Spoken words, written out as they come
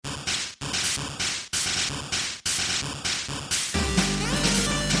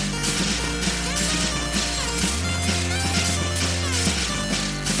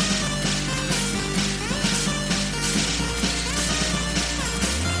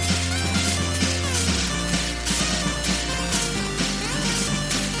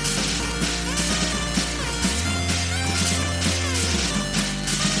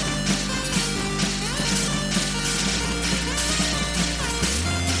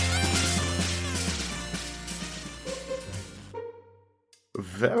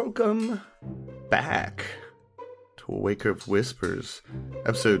Welcome back to A Wake of Whispers,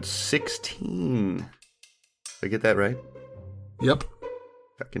 episode 16. Did I get that right? Yep.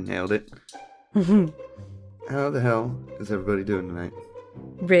 Fucking nailed it. How the hell is everybody doing tonight?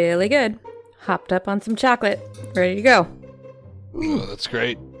 Really good. Hopped up on some chocolate. Ready to go. Oh, that's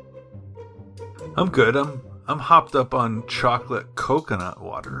great. I'm good. I'm hopped up on chocolate coconut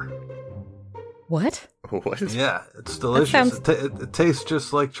water. What? What? Yeah, it's delicious. It tastes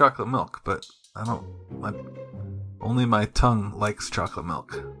just like chocolate milk, but only my tongue likes chocolate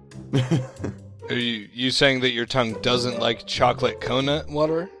milk. Are you saying that your tongue doesn't like chocolate coconut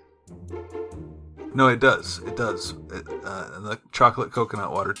water? No, it does. It does. The chocolate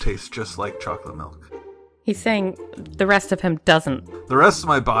coconut water tastes just like chocolate milk. He's saying the rest of him doesn't. The rest of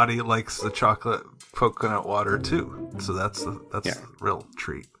my body likes the chocolate coconut water too. So that's Yeah. the real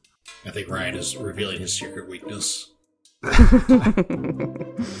treat. I think Ryan is revealing his secret weakness. Yeah,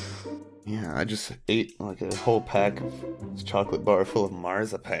 I just ate like a whole pack of this chocolate bar full of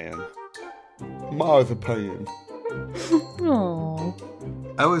marzipan. Marzipan.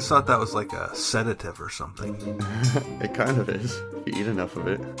 Aww. I always thought that was like a sedative or something. It kind of is, if you eat enough of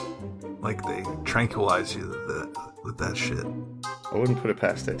it. Like they tranquilize you with that shit. I wouldn't put it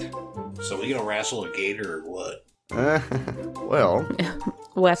past it. So we gonna wrestle a gator or what? Well,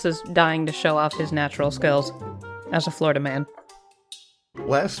 Wes is dying to show off his natural skills as a Florida man.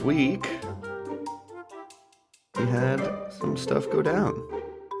 last week we had some stuff go down.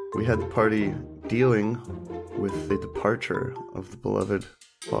 We had the party dealing with the departure of the beloved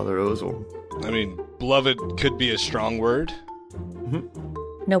Father Ozil. I mean, beloved could be a strong word.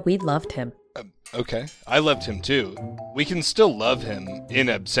 No, we loved him. Okay, I loved him too. We can still love him in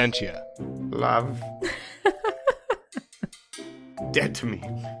absentia. Love. Dead to me.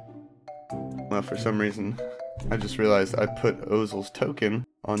 Well, for some reason, I just realized I put Ozil's token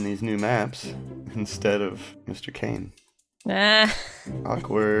on these new maps instead of Mr. Kane. Ah.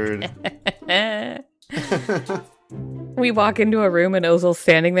 Awkward. We walk into a room and Ozil's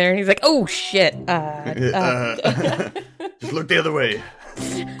standing there and he's like, oh shit. Just look the other way.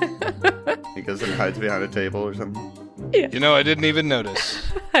 He goes and hides behind a table or something. Yeah. You know, I didn't even notice.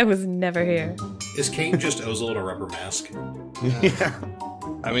 I was never here. Is Kane just Ozil in a rubber mask? Yeah.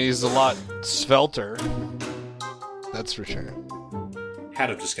 I mean, he's a lot svelter. That's for sure. Hat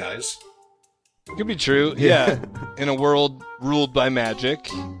of disguise. Could be true, yeah. In a world ruled by magic.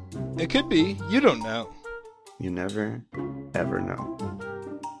 It could be. You don't know. You never, ever know.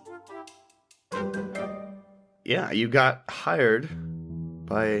 Yeah, you got hired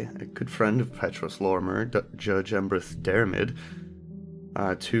by a good friend of Petros Lorimer, Judge Embrith Dermid,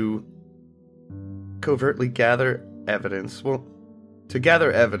 to covertly gather evidence. Well, to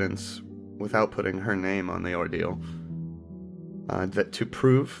gather evidence without putting her name on the ordeal. That to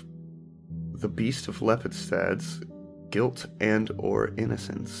prove the Beast of Lepidstad's guilt and or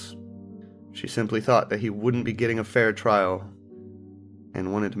innocence. She simply thought that he wouldn't be getting a fair trial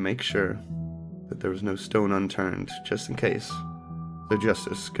and wanted to make sure that there was no stone unturned, just in case the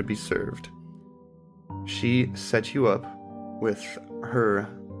justice could be served. She set you up with her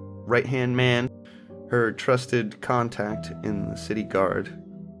right-hand man, her trusted contact in the city guard,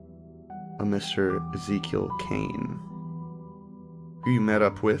 a Mr. Ezekiel Kane, who you met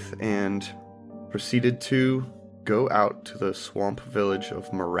up with and proceeded to go out to the swamp village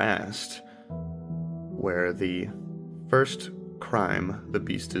of Morast, where the first crime the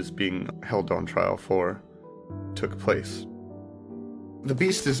beast is being held on trial for took place. The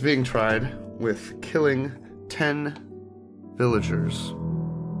beast is being tried with killing 10 villagers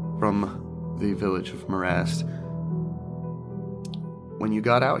from the village of Morast. When you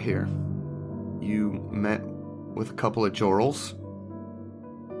got out here, you met with a couple of Jorals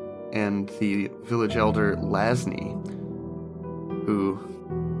and the village elder Lasny, who,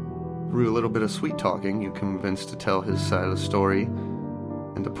 through a little bit of sweet talking, you convinced to tell his side of the story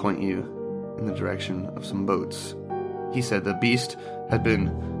and to point you in the direction of some boats. He said the beast had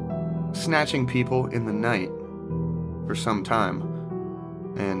been snatching people in the night for some time,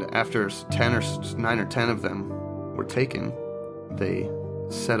 and after 9 or 10 of them were taken, they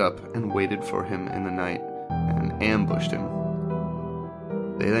set up and waited for him in the night and ambushed him.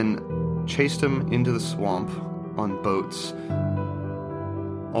 They then chased him into the swamp on boats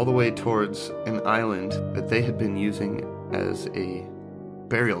all the way towards an island that they had been using as a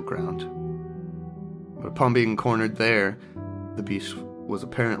burial ground. But upon being cornered there, the beast was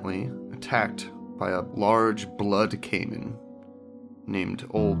apparently attacked by a large blood caiman named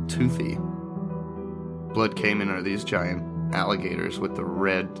Old Toothy. Blood caiman are these giant alligators with the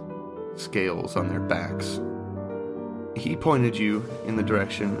red scales on their backs. he pointed you in the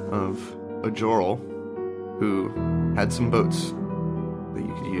direction of a Jorl who had some boats that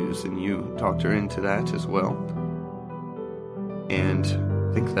you could use, and you talked her into that as well. And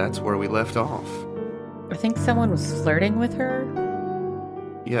I think that's where we left off. I think someone was flirting with her.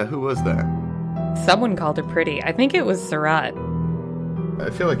 Yeah, who was that? Someone called her pretty. I think it was Surat. I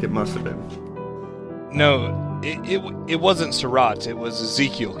feel like it must have been. No, it wasn't Surat. It was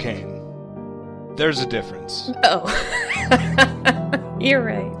Ezekiel Kane. There's a difference. Oh. You're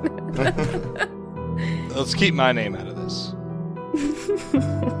right. Let's keep my name out of this.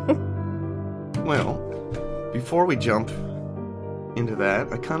 Well, before we jump into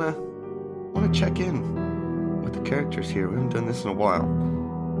that, I kind of want to check in with the characters here. We haven't done this in a while.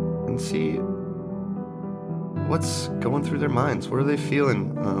 And see what's going through their minds. What are they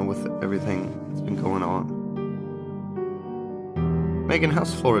feeling with everything that's been going on? Megan,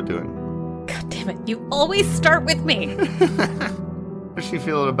 how's Flora doing? God damn it, you always start with me. How's she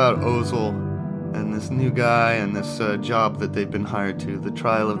feeling about Ozil and this new guy and this job that they've been hired to, the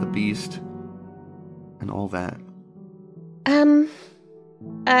trial of the beast, and all that?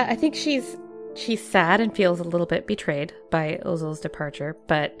 I think she's sad and feels a little bit betrayed by Ozil's departure,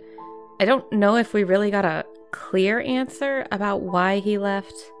 but I don't know if we really got a clear answer about why he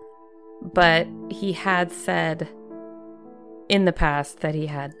left, but he had said in the past that he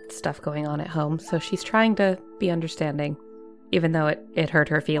had stuff going on at home, so she's trying to be understanding, even though it hurt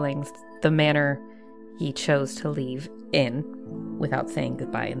her feelings, the manner he chose to leave in without saying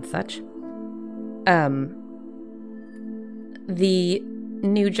goodbye and such. The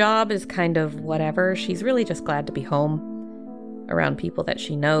new job is kind of whatever. She's really just glad to be home around people that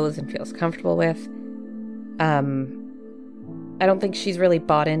she knows and feels comfortable with. I don't think she's really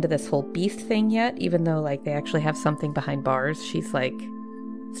bought into this whole beast thing yet, even though like they actually have something behind bars. She's like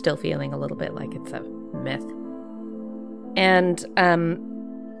still feeling a little bit like it's a myth. And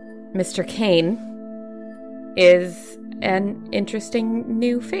Mr. Kane is an interesting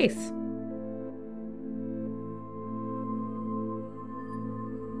new face.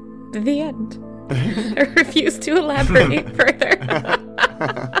 The end. I refuse to elaborate further.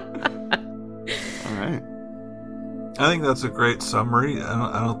 All right. I think that's a great summary.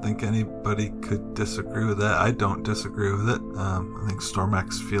 I don't think anybody could disagree with that. I don't disagree with it. I think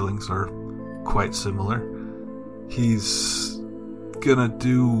Stormak's feelings are quite similar. He's gonna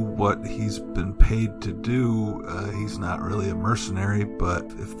do what he's been paid to do. He's not really a mercenary, but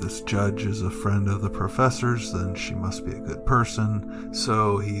if this judge is a friend of the professor's, then she must be a good person.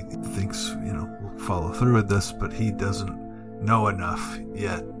 So he thinks, we'll follow through with this, but he doesn't know enough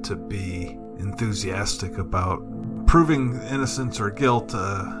yet to be enthusiastic about proving innocence or guilt.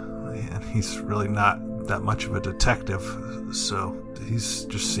 And he's really not that much of a detective, so he's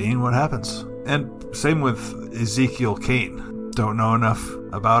just seeing what happens. And same with Ezekiel Kane. Don't know enough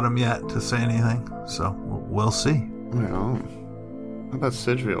about him yet to say anything, so we'll see. Well, how about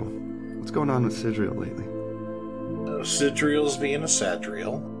Sidriel? What's going on with Sidriel lately? Sidriel's being a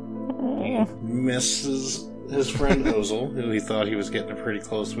Sadriel. He misses his friend Ozil, who he thought he was getting pretty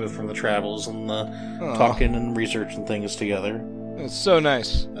close with from the travels and the talking and researching things together. It's so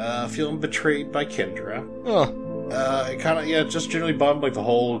nice. Feeling betrayed by Kendra. Oh. Just generally bummed, like the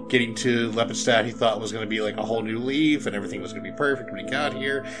whole getting to Lepidstadt he thought was going to be like a whole new leaf and everything was going to be perfect when he got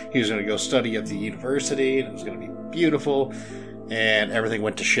here. He was going to go study at the university and it was going to be beautiful, and everything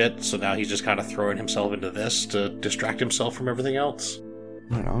went to shit, so now he's just kind of throwing himself into this to distract himself from everything else.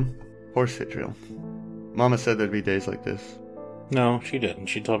 Right on. Poor Sidriel. Mama said there'd be days like this. No, she didn't.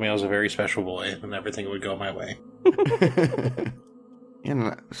 She told me I was a very special boy and everything would go my way.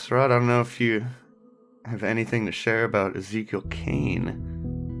 And Surat, I don't know if you have anything to share about Ezekiel Kane.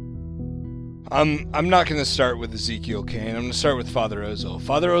 I'm not going to start with Ezekiel Kane. I'm going to start with Father Ozil.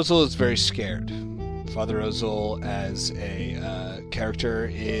 Father Ozil is very scared. Father Ozil, as a character,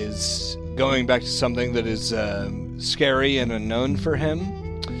 is going back to something that is scary and unknown for him.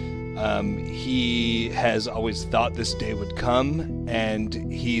 He has always thought this day would come, and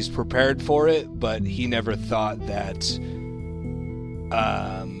he's prepared for it, but he never thought that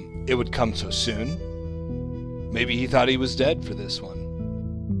it would come so soon. Maybe he thought he was dead for this one.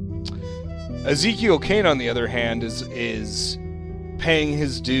 Ezekiel Kane, on the other hand, is paying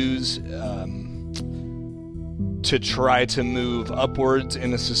his dues to try to move upwards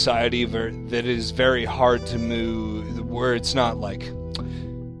in a society that is very hard to move, where it's not like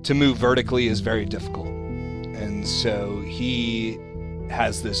to move vertically is very difficult. And so he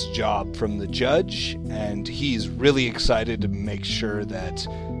has this job from the judge, and he's really excited to make sure that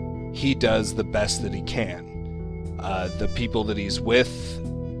he does the best that he can. The people that he's with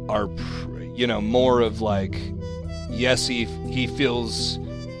are, more of like, yes, he feels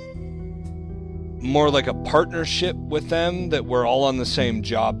more like a partnership with them, that we're all on the same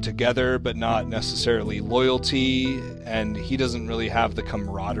job together, but not necessarily loyalty, and he doesn't really have the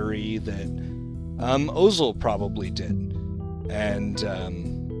camaraderie that Ozil probably did. And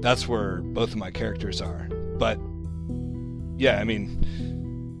that's where both of my characters are. But yeah, I mean,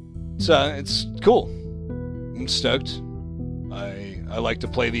 it's cool. I'm stoked. I like to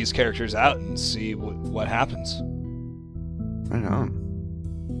play these characters out and see what happens. Right on.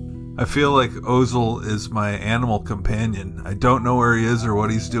 I feel like Ozil is my animal companion. I don't know where he is or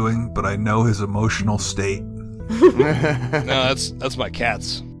what he's doing, but I know his emotional state. No, that's my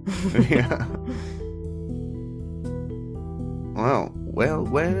cats. Yeah. Well,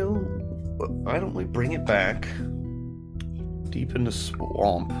 why don't we bring it back deep in the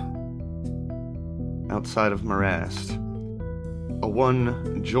swamp outside of Morast? A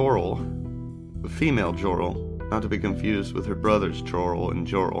one Jorl, a female Jorl, not to be confused with her brothers Jorl and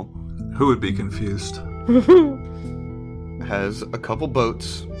Jorl. Who would be confused? Has a couple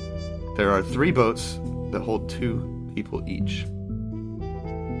boats. There are 3 boats that hold 2 people each.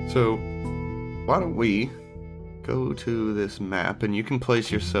 So, why don't we go to this map and you can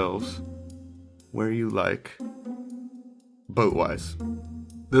place yourselves where you like, boat-wise.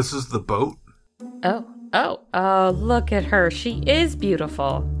 This is the boat? Oh, look at her. She is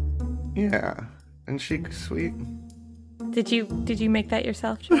beautiful. Yeah, and she's sweet. Did you make that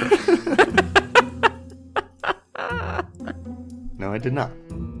yourself? No, I did not.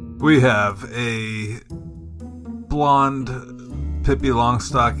 We have a blonde Pippi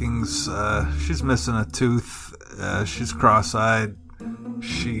Longstockings. She's missing a tooth. She's cross-eyed.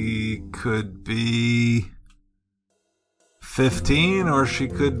 She could be 15 or she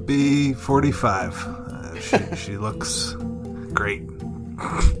could be 45. She looks great.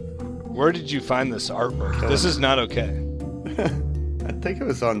 Where did you find this artwork? This is not okay. I think it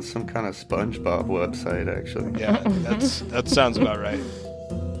was on some kind of SpongeBob website, actually. Yeah, that sounds about right.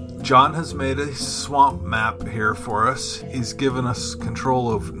 John has made a swamp map here for us. He's given us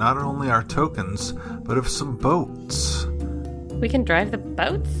control of not only our tokens, but of some boats. We can drive the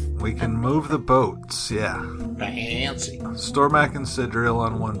boats? We can move the boats, yeah. Fancy. Stormac and Sidriel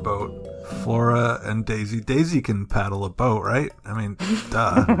on one boat. Flora and Daisy. Daisy can paddle a boat, right? I mean,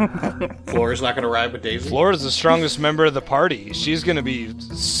 duh. Flora's not going to ride with Daisy? Flora's the strongest member of the party. She's going to be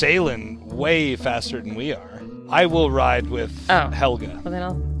sailing way faster than we are. I will ride with Helga. Well, then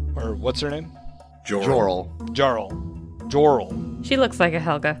I'll... Or what's her name? Jorl. Jorl. She looks like a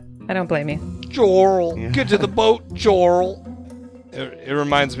Helga. I don't blame you. Jorl. Yeah. Get to the boat, Jorl. It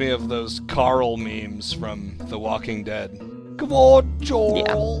reminds me of those Carl memes from The Walking Dead. Come on, Jorl.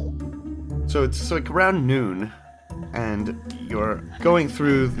 Yeah. So it's like around noon, and you're going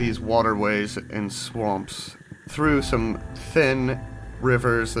through these waterways and swamps, through some thin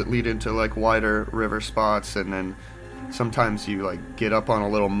rivers that lead into like wider river spots, and then sometimes you like get up on a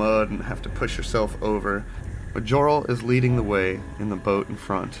little mud and have to push yourself over. But Jorl is leading the way in the boat in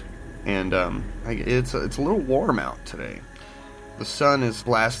front, and it's a little warm out today. The sun is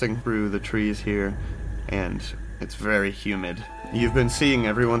blasting through the trees here, and it's very humid. You've been seeing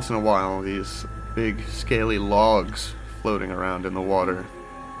every once in a while these big scaly logs floating around in the water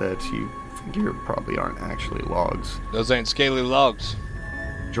that you figure probably aren't actually logs. Those ain't scaly logs.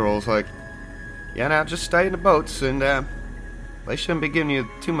 Jorl's like, yeah, now just stay in the boats and they shouldn't be giving you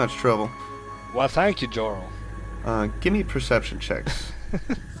too much trouble. Well, thank you, Jorl. Give me perception checks.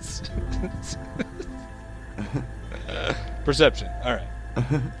 Perception. All right.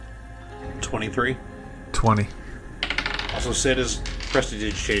 23. 20. Also, Sid has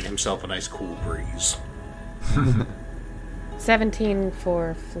prestidigitated himself a nice cool breeze. 17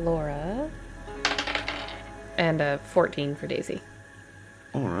 for Flora. And a 14 for Daisy.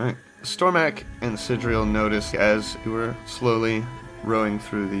 Alright. Stormac and Sidriel notice as you were slowly rowing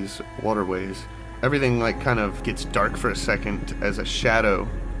through these waterways, everything like kind of gets dark for a second as a shadow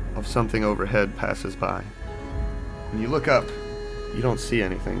of something overhead passes by. When you look up, you don't see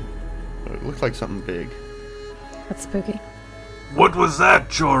anything. But it looks like something big. That's spooky. What was that,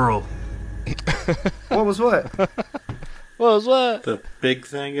 Jorl? What was what? What was what? The big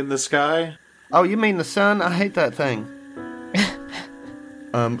thing in the sky? Oh, you mean the sun? I hate that thing.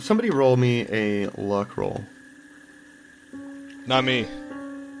 Somebody roll me a luck roll. Not me.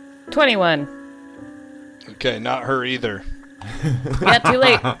 21. Okay, not her either. Yeah, too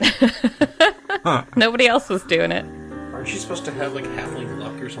late. Nobody else was doing it. Aren't you supposed to have, like, halfling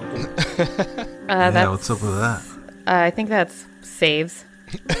luck or something? Yeah, what's up with that? I think that's saves.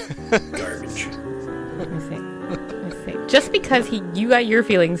 Garbage. Let me see. just because you got your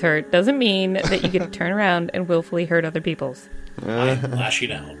feelings hurt doesn't mean that you get to turn around and willfully hurt other people's. I'm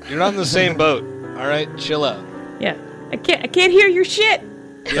lashing out. You're not in the same boat. All right, chill out. Yeah, I can't hear your shit.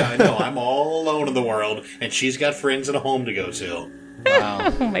 Yeah, I know. I'm all alone in the world, and she's got friends and a home to go to.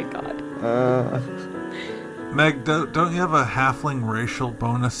 Wow. Oh my god. Meg, don't you have a halfling racial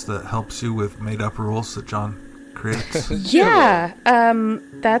bonus that helps you with made-up rules that John creates? Yeah,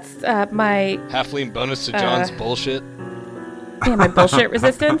 that's my Halfling bonus to John's bullshit. my bullshit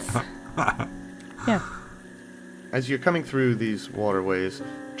resistance. Yeah. As you're coming through these waterways,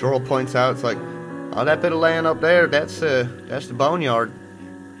 Jorl points out, it's like, oh, that bit of land up there, that's the boneyard.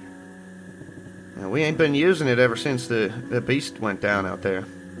 And we ain't been using it ever since the beast went down out there.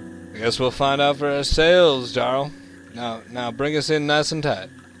 I guess we'll find out for ourselves, Jarl. Now bring us in nice and tight.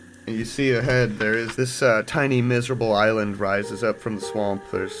 And you see ahead, there is this tiny, miserable island rises up from the swamp.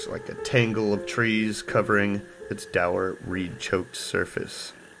 There's like a tangle of trees covering its dour, reed-choked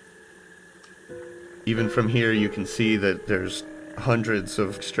surface. Even from here, you can see that there's hundreds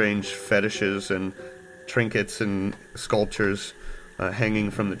of strange fetishes and trinkets and sculptures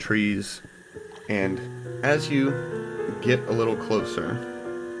hanging from the trees. And as you get a little closer,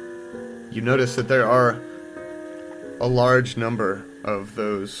 you notice that there are a large number of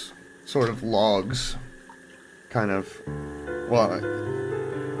those sort of logs, kind of, well,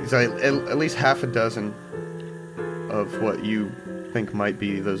 at least half a dozen of what you think might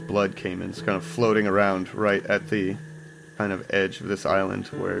be those blood caimans kind of floating around right at the kind of edge of this island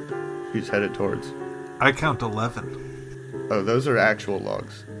where he's headed towards. I count 11. Oh, those are actual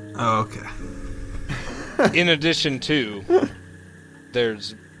logs. Oh, okay. In addition to,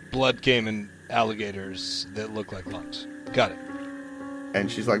 there's blood caiman alligators that look like logs. Got it. And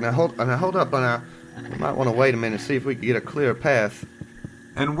she's like, now hold up, now. We might want to wait a minute and see if we can get a clear path.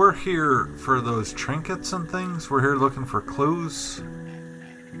 And we're here for those trinkets and things? We're here looking for clues?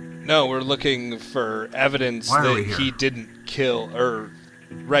 No, we're looking for evidence that he didn't kill,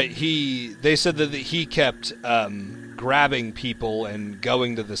 right, they said that he kept grabbing people and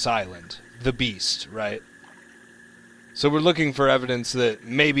going to this island, the beast, right? So we're looking for evidence that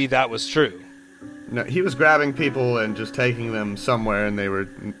maybe that was true. No, he was grabbing people and just taking them somewhere, and they were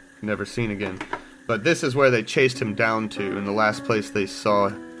never seen again. But this is where they chased him down to, in the last place they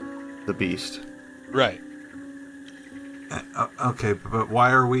saw the beast. Right. Okay, but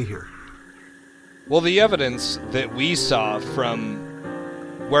why are we here? Well, the evidence that we saw from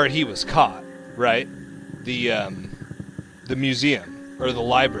where he was caught, right? The museum, or the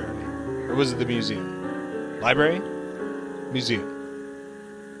library. Or was it the museum? Library?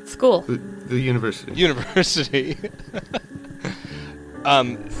 Museum. School. The university. University.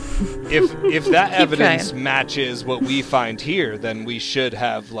 If that evidence matches what we find here, then we should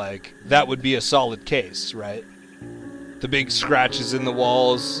have, like, that would be a solid case, right? The big scratches in the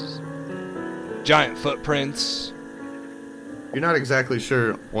walls, giant footprints. You're not exactly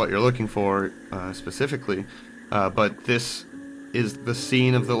sure what you're looking for specifically, but this is the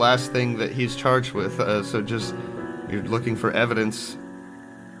scene of the last thing that he's charged with, so just you're looking for evidence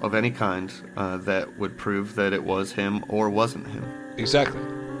of any kind that would prove that it was him or wasn't him. Exactly.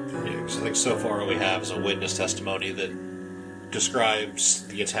 Yeah, because I think so far all we have is a witness testimony that describes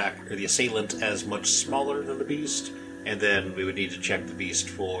the attack or the assailant as much smaller than the beast, and then we would need to check the beast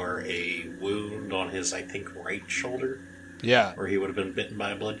for a wound on his, I think, right shoulder. Yeah. Where he would have been bitten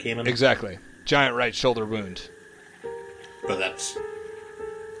by a blood caiman. Exactly. Giant right shoulder wound. But that's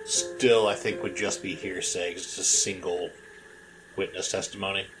still, I think, would just be hearsay, 'cause it's a single witness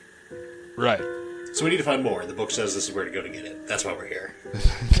testimony. Right. So we need to find more. The book says this is where to go to get it. That's why we're here.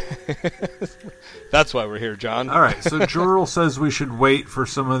 That's why we're here, John. All right, so Jorl says we should wait for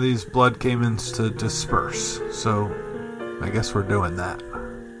some of these blood caimans to disperse. So I guess we're doing that.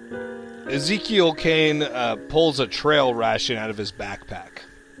 Ezekiel Kane pulls a trail ration out of his backpack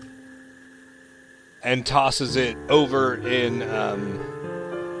and tosses it over in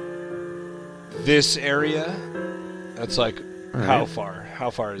this area. That's like, right. How far? How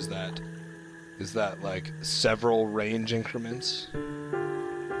far is that? Is that like several range increments?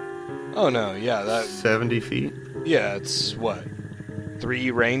 Oh no, yeah, that 70 feet? Yeah, it's what? 3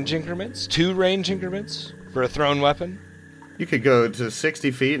 range increments? 2 range increments for a thrown weapon? You could go to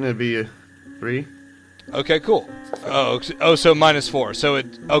 60 feet and it'd be a 3. Okay, cool. Oh, so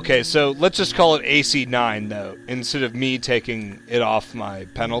 -4. So let's just call it AC 9 though, instead of me taking it off my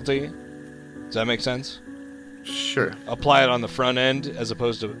penalty. Does that make sense? Sure. Apply it on the front end as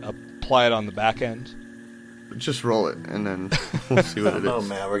opposed to apply it on the back end. Just roll it, and then we'll see what it is. Oh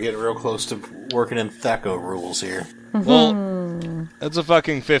man, we're getting real close to working in Thaco rules here. Well, that's a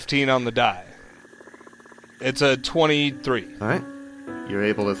fucking 15 on the die. It's a 23. All right. You're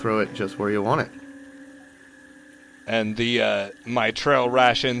able to throw it just where you want it. And my trail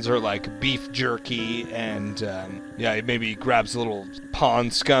rations are like beef jerky, and he maybe grabs a little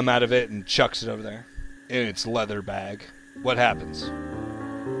pond scum out of it and chucks it over there in its leather bag. What happens?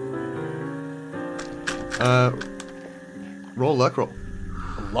 Roll luck roll.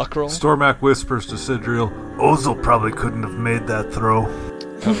 Luck roll? Stormak whispers to Sidriel, Ozil probably couldn't have made that throw.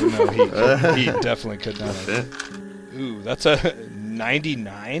 Oh, no, he definitely could not That's have. it. Ooh, that's a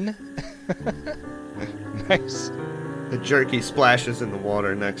 99? Nice. The jerky splashes in the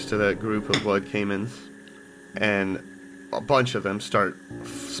water next to that group of blood caimans, and a bunch of them start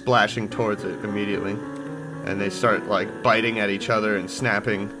splashing towards it immediately. And they start, like, biting at each other and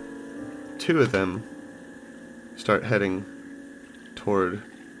snapping. 2 of them start heading toward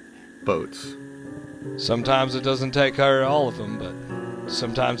boats. Sometimes it doesn't take care of all of them, but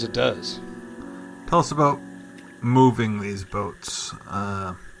sometimes it does. Tell us about moving these boats,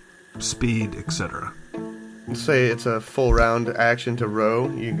 speed, etc. Let's say it's a full round action to row.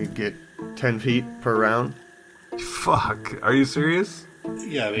 You could get 10 feet per round. Fuck, are you serious?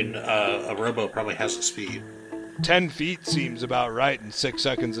 Yeah, I mean, a rowboat probably has a speed. 10 feet seems about right in 6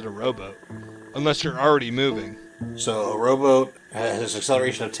 seconds in a rowboat. Unless you're already moving. So a rowboat has an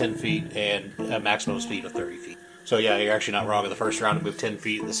acceleration of 10 feet and a maximum speed of 30 feet. So yeah, you're actually not wrong. In the first round, you move 10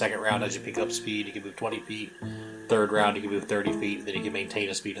 feet. In the second round, as you pick up speed, you can move 20 feet. Third round, you can move 30 feet. Then you can maintain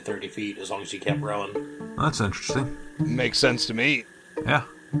a speed of 30 feet as long as you kept rowing. That's interesting. Makes sense to me. Yeah,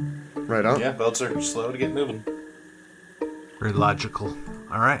 Right on. Yeah, boats are slow to get moving. very logical.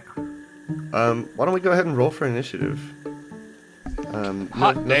 Alright. Why don't we go ahead and roll for initiative?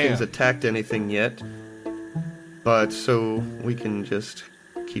 Hot Nothing's damn. attacked anything yet, but so we can just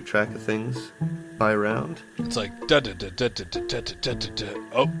keep track of things by round. It's like da-da-da-da-da-da-da-da-da.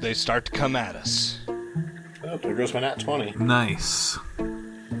 Oh, they start to come at us. Oh, there goes my nat 20. Nice.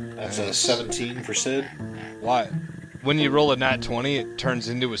 That's a 17 for Sid. Why? When you roll a nat 20, it turns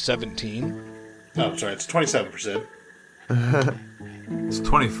into a 17. Oh, sorry, it's 27 for Sid. It's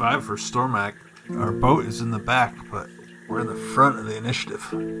 25 for Stormak. Our boat is in the back, but we're in the front of the initiative.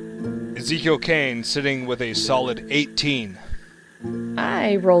 Ezekiel Kane sitting with a solid 18.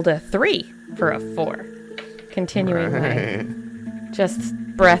 I rolled a 3 for a 4. Continuing my just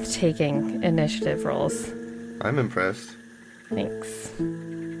breathtaking initiative rolls. I'm impressed. Thanks.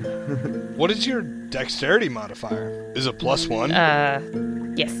 What is your dexterity modifier? Is it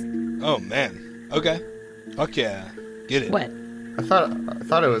 +1? Yes. Oh, man. Okay. Fuck yeah. Get it. What? I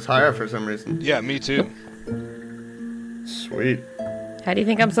thought it was higher for some reason. Yeah, me too. Sweet. How do you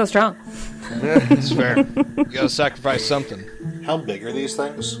think I'm so strong? It's fair. You gotta sacrifice something. How big are these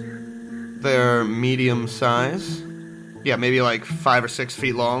things? They're medium size. Yeah, maybe like 5 or 6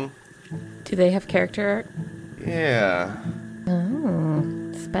 feet long. Do they have character art? Yeah.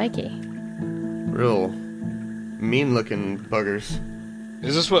 Oh, spiky. Real mean-looking buggers.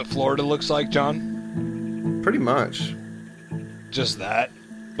 Is this what Florida looks like, John? Pretty much. Just that,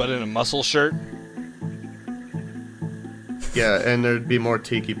 but in a muscle shirt? Yeah, and there'd be more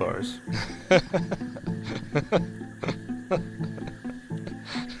tiki bars. I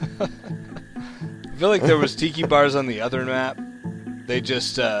feel like there was tiki bars on the other map. They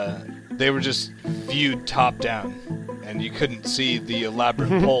were just viewed top down, and you couldn't see the elaborate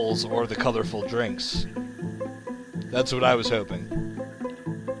poles or the colorful drinks. That's what I was hoping.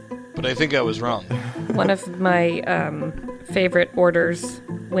 But I think I was wrong. One of my favorite orders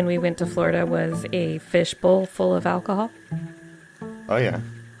when we went to Florida was a fish bowl full of alcohol. Oh yeah.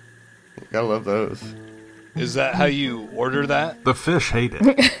 Gotta love those. Is that how you order that? The fish hate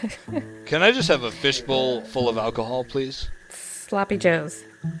it. Can I just have a fishbowl full of alcohol, please? Sloppy Joes.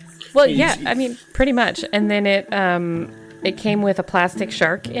 Well, yeah, I mean, pretty much. And then it came with a plastic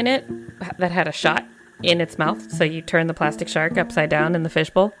shark in it that had a shot in its mouth. So you turn the plastic shark upside down in the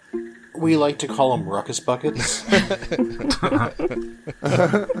fishbowl. We like to call them ruckus buckets.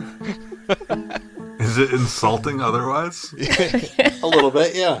 Is it insulting otherwise? A little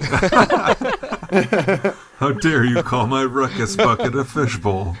bit, yeah. How dare you call my ruckus bucket a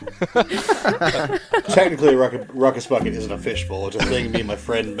fishbowl? Technically, a ruckus bucket isn't a fishbowl. It's a thing me and my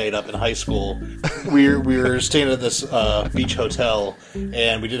friend made up in high school. We were staying at this beach hotel,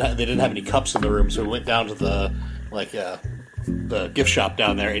 and they didn't have any cups in the room, so we went down to the gift shop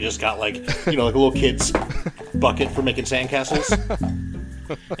down there and just got like a little kid's bucket for making sandcastles.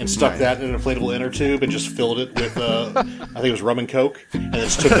 And stuck that in an inflatable inner tube and just filled it with, I think it was rum and Coke, and then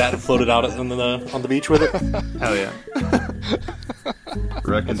just took that and floated out on the beach with it. Hell yeah.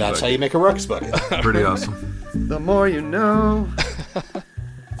 And that's how you make a ruckus bucket. Pretty awesome. The more you know.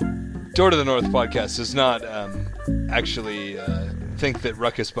 Door to the North podcast does not actually think that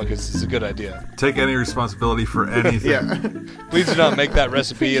Ruckus Buckets is a good idea. Take any responsibility for anything. Yeah. Please do not make that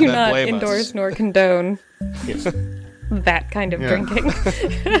recipe and Do then not blame endorse us. nor condone Yes. that kind of Yeah. drinking.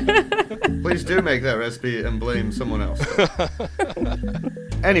 Please do make that recipe and blame someone else.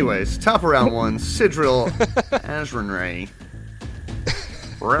 Anyways, top of round 1, Sidril Azrinray.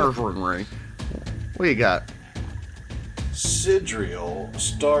 What do you got? Sidriel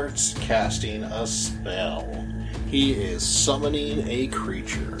starts casting a spell. He is summoning a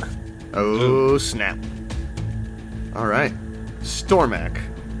creature. Oh, snap. Alright. Stormak,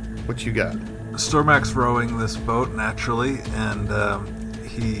 what you got? Stormak's rowing this boat naturally, and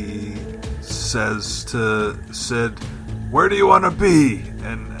he says to Sid, "Where do you want to be?"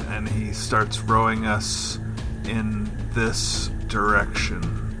 And he starts rowing us in this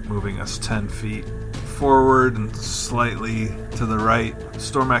direction, moving us 10 feet forward and slightly to the right.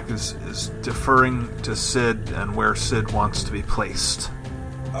 Stormak is deferring to Sid and where Sid wants to be placed.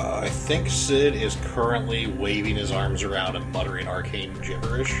 I think Sid is currently waving his arms around and muttering arcane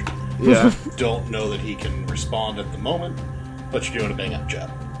gibberish. Yeah. Don't know that he can respond at the moment, but you're doing a bang-up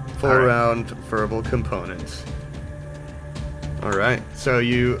job. Full All right. round verbal components. Alright, so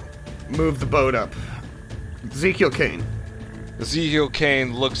you move the boat up. Ezekiel Kane. Ezekiel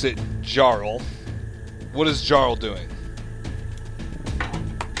Kane looks at Jarl. What is Jarl doing?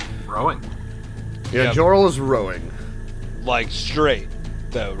 Rowing. Yeah, Yep. Jorl is rowing. Like straight,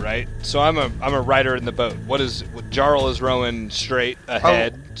 though, right? So I'm a rider in the boat. What Jarl is rowing straight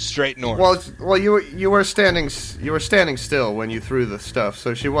ahead, straight north. Well, you were standing still when you threw the stuff,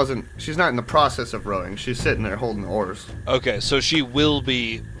 so she's not in the process of rowing. She's sitting there holding the oars. Okay, so she will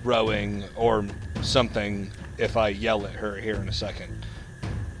be rowing or something if I yell at her here in a second.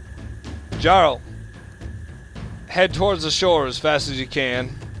 Jarl, head towards the shore as fast as you can,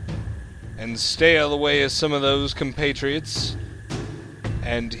 and stay out of the way of some of those compatriots.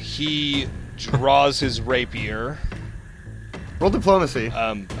 And he draws his rapier. Roll diplomacy.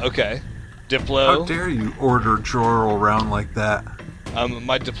 Okay. How Diplo. dare you order Jorl around like that?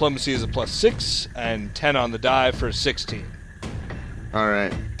 My diplomacy is a +6 and 10 on the die for 16.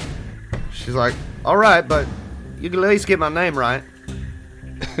 Alright. She's like, alright, but you can at least get my name right.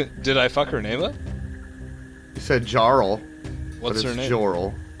 Did I fuck her name up? You said Jarl, What's but her it's name?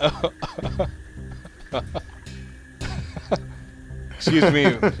 Jorl. Excuse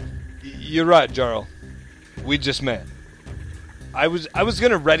me. You're right, Jarl. We just met. I was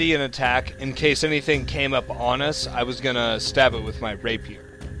gonna ready an attack in case anything came up on us. I was gonna stab it with my rapier.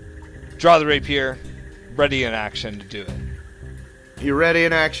 Draw the rapier, ready in action to do it. You ready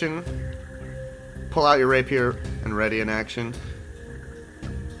in action? Pull out your rapier and ready in action.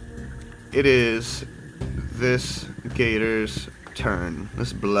 It is this gator's turn.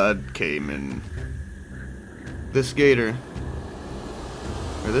 This blood came in. This gator,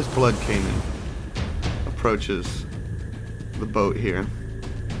 or this blood came in, approaches the boat here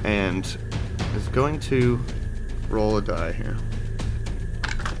and is going to roll a die here.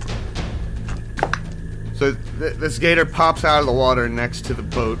 So this gator pops out of the water next to the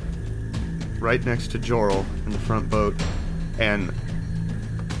boat, right next to Jorl in the front boat, and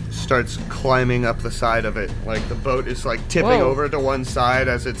starts climbing up the side of it. Like the boat is like tipping Whoa. over to one side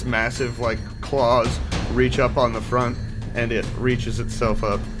as its massive like claws reach up on the front, and it reaches itself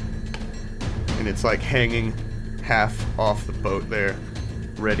up, and it's like hanging half off the boat there,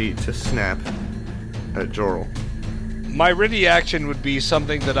 ready to snap at Jorl. My ready action would be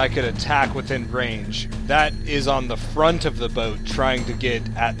something that I could attack within range. That is on the front of the boat, trying to get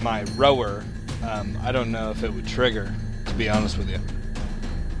at my rower. I don't know if it would trigger, to be honest with you.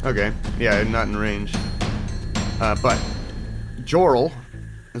 Okay, yeah, not in range. But Jorl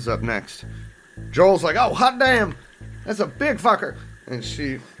is up next. Jorl's like, oh, hot damn, that's a big fucker. And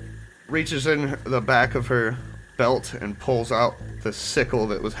she reaches in the back of her belt and pulls out the sickle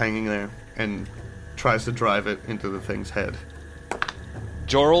that was hanging there and tries to drive it into the thing's head.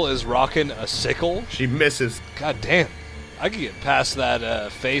 Jorl is rocking a sickle. She misses. God damn. I could get past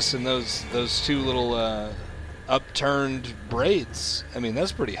that face and those two little upturned braids. I mean,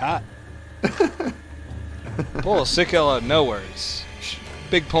 that's pretty hot. Pull a sickle out of nowhere. It's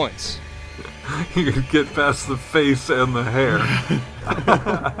big points. You could get past the face and the hair.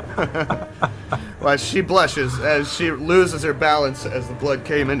 Well, she blushes as she loses her balance as the blood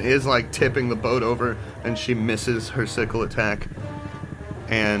caiman is like tipping the boat over, and she misses her sickle attack.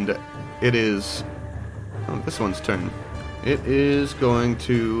 And it is this one's turn. It is going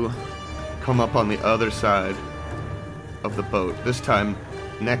to come up on the other side of the boat, this time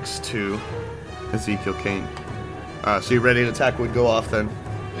next to Ezekiel Kane. So you ready to attack would go off then?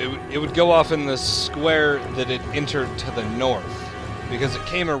 It would go off in the square that it entered to the north, because it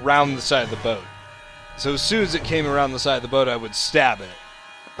came around the side of the boat. So as soon as it came around the side of the boat, I would stab it.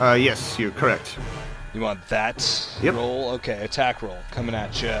 Yes, you're correct. You want that Yep. roll? Okay, attack roll coming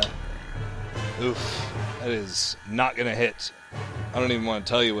at you. Oof, that is not gonna hit. I don't even want to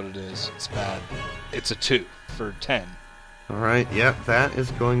tell you what it is. It's bad. It's a 2 for 10. All right, yep, that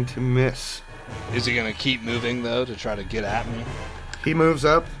is going to miss. Is he gonna keep moving though to try to get at me? He moves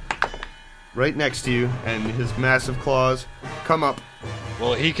up right next to you, and his massive claws come up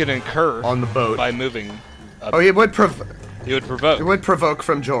Well, he can incur on the boat. by moving. Up. Oh, it would He would provoke. it would provoke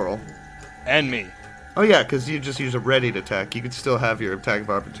from Jorl. And me. Oh yeah, because you just use a readied attack. You could still have your attack of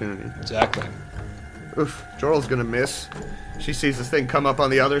opportunity. Exactly. Oof, Jorl's gonna miss. She sees this thing come up on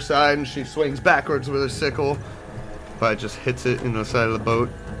the other side, and she swings backwards with her sickle, but just hits it in the side of the boat,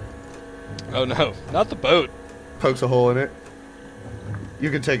 Oh no, not the boat. pokes a hole in it. You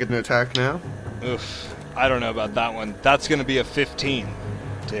can take an attack now. Oof. I don't know about that one. That's gonna be a 15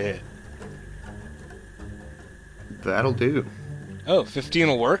 to hit. That'll do. Oh, 15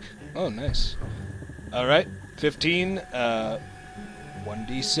 will work? Oh, nice. Alright, 15,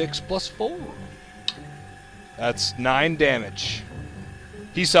 1d6 plus 4. That's 9 damage.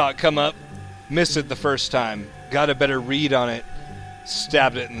 He saw it come up, missed it the first time, got a better read on it,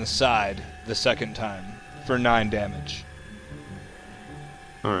 stabbed it in the side the second time for 9 damage.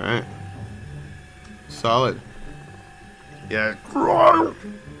 Alright. Solid. Yeah.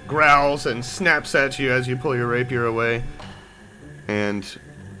 Growls and snaps at you as you pull your rapier away. And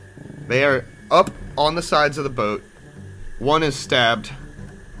they are up on the sides of the boat. One is stabbed,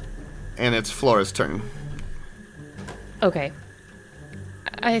 and it's Flora's turn. Okay.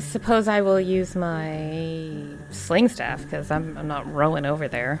 I suppose I will use my sling staff, because I'm not rowing over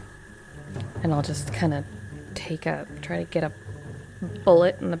there. And I'll just kind of try to get a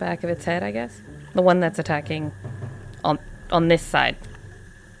bullet in the back of its head, I guess. The one that's attacking on this side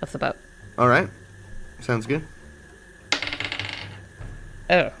of the boat. Alright. Sounds good.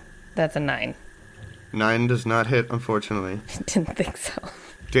 Oh, that's a 9. 9 does not hit, unfortunately. Didn't think so.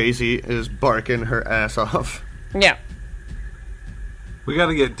 Daisy is barking her ass off. Yeah. We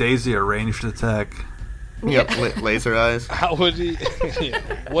gotta get Daisy a ranged attack. Yep, laser eyes. How would he... Yeah.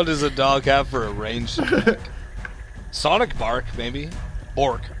 What does a dog have for a ranged attack? Sonic bark, maybe?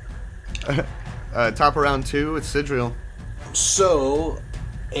 Bork. Top of round 2, it's Sidriel. So,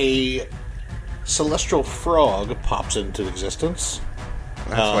 a celestial frog pops into existence.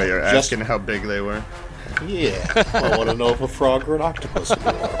 That's why you're just- asking how big they were. Yeah, I want to know if a frog or an octopus would be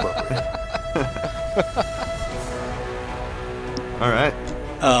more appropriate. Alright.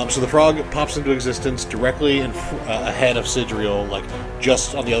 So the frog pops into existence directly ahead of Sidriel, like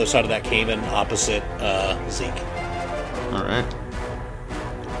just on the other side of that cave opposite Zeke. Alright.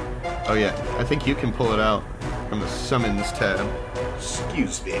 Oh yeah, I think you can pull it out from the summons tab.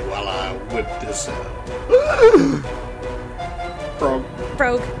 Excuse me while I whip this out. Frog.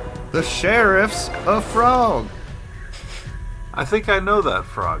 Rogue. The sheriff's a frog! I think I know that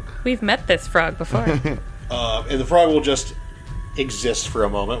frog. We've met this frog before. And the frog will just exist for a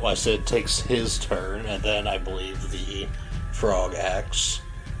moment while Sid takes his turn, and then I believe the frog acts.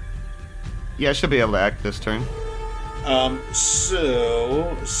 Yeah, I should be able to act this turn.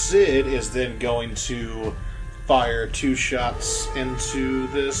 So Sid is then going to fire 2 shots into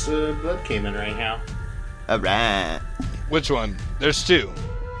this blood caiman right now. Alright. Which one? There's 2.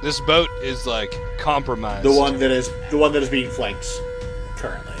 This boat is, like, compromised. The one that is being flanked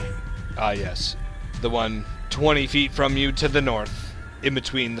currently. Ah, yes. The one 20 feet from you to the north, in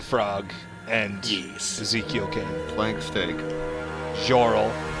between the frog and Yes. Ezekiel King. Flank steak.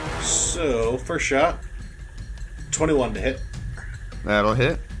 Jorl. So first shot, 21 to hit. That'll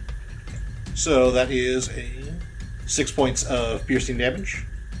hit. So that is a 6 points of piercing damage.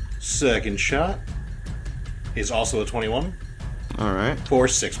 Second shot is also a 21 Alright. for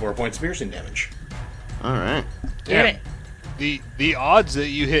 6 more points of piercing damage. Alright. Damn it. The odds that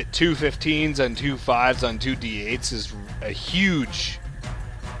you hit 2 15s and 2 5s on 2 d8s is a huge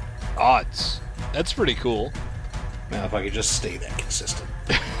odds. That's pretty cool. Now, if I could just stay that consistent.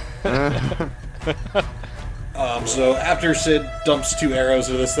 So after Sid dumps 2 arrows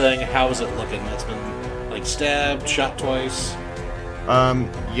into this thing, how is it looking? It's been like stabbed, shot twice.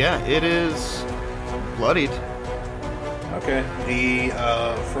 Yeah, it is bloodied. Okay, the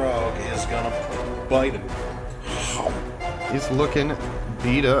frog is gonna bite him. He's looking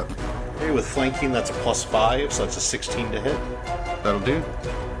beat up. Okay, with flanking, that's a +5, so that's a 16 to hit. That'll do.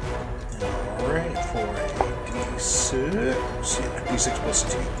 Alright, for a d6. Yeah, d6 plus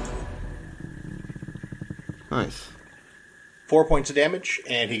 2. Nice. 4 points of damage,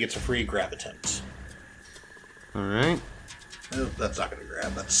 and he gets a free grab attempt. All right. Oh, that's not going to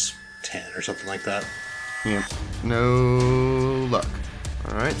grab. That's 10 or something like that. Yeah. No luck.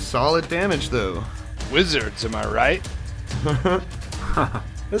 All right. Solid damage, though. Wizards, am I right? It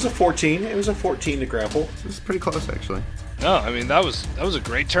was a 14. It was a 14 to grapple. This is pretty close, actually. No, I mean, that was a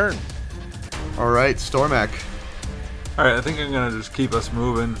great turn. All right, Stormak. All right, I think I'm going to just keep us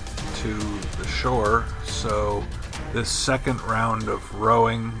moving to the shore. So this second round of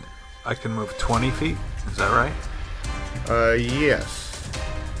rowing, I can move 20 feet. Is that right? Yes.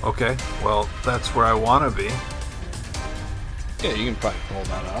 Okay, well, that's where I want to be. Yeah, you can probably pull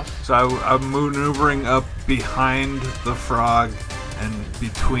that off. So I'm maneuvering up behind the frog and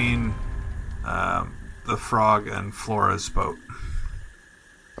between the frog and Flora's boat.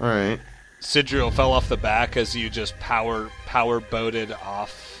 All right. Sidriel fell off the back as you just power boated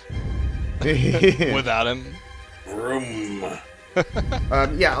off without him. Vroom.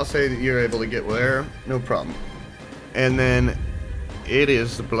 Yeah, I'll say that you're able to get where. No problem. And then it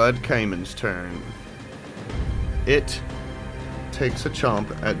is the Blood Cayman's turn. It takes a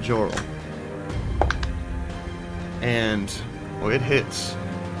chomp at Jorl. And, well, it hits.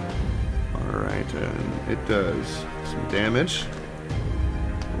 Alright, it does some damage.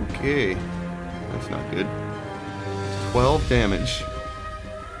 Okay. That's not good. 12 damage.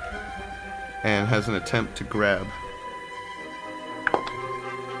 And has an attempt to grab.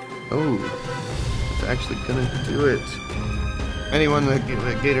 Oh, it's actually gonna do it. Anyone that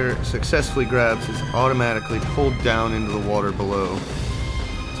Gator successfully grabs is automatically pulled down into the water below.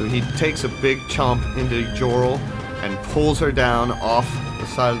 So he takes a big chomp into Jorl and pulls her down off the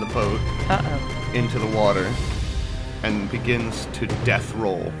side of the boat into the water and begins to death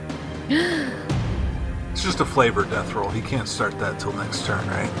roll. It's just a flavor death roll. He can't start that till next turn,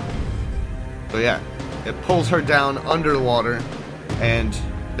 right? So yeah, it pulls her down under the water, and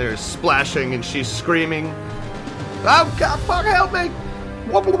there's splashing, and she's screaming, "Oh God, fuck, help me!"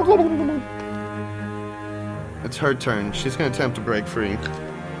 It's her turn. She's gonna attempt to break free.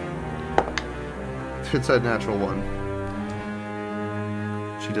 It's a natural one.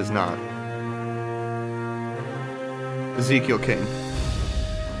 She does not. Ezekiel Kane.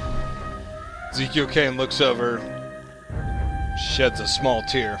 Ezekiel Kane looks over, sheds a small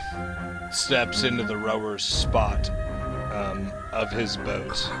tear, steps into the rower's spot of his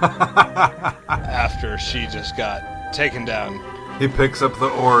boat after she just got taken down. He picks up the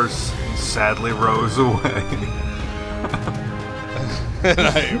oars and sadly rows away. And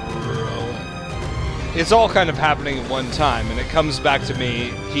I row. It's all kind of happening at one time, and it comes back to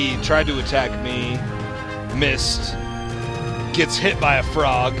me. He tried to attack me, missed, gets hit by a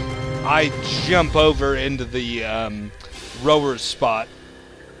frog. I jump over into the rower's spot,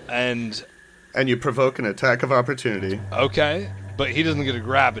 and you provoke an attack of opportunity. Okay, but he doesn't get a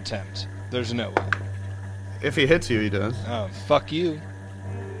grab attempt. There's no way. If he hits you, he does. Oh, fuck you.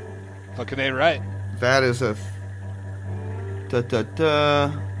 Fucking ain't right. That is a...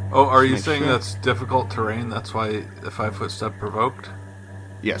 Oh, are you Make saying sure. that's difficult terrain? That's why the 5-foot step provoked?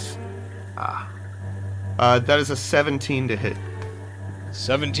 Yes. Ah. That is a 17 to hit.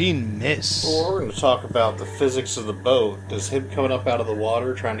 17 miss. Well, we're going to talk about the physics of the boat. Does him coming up out of the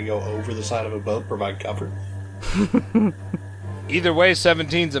water, trying to go over the side of a boat, provide cover? Either way,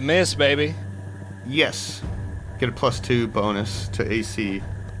 17's a miss, baby. Yes. Get a +2 bonus to AC.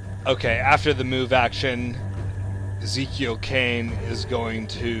 Okay, after the move action, Ezekiel Kane is going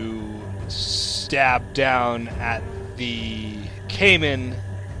to stab down at the Cayman.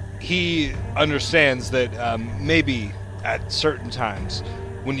 He understands that maybe at certain times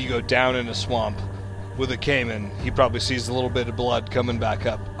when you go down in a swamp with a Cayman, he probably sees a little bit of blood coming back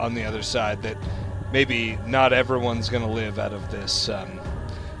up on the other side, that maybe not everyone's going to live out of this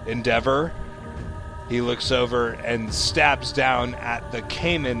endeavor. He looks over and stabs down at the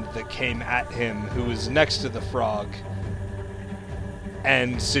Cayman that came at him, who is next to the frog,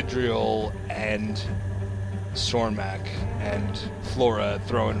 and Sidriel and Stormak and Flora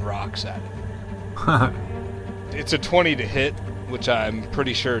throwing rocks at him. It's a 20 to hit, which I'm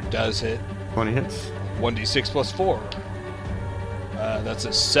pretty sure does hit. 20 hits. 1d6 plus 4. That's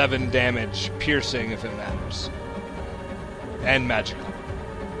a 7 damage piercing, if it matters. And magical.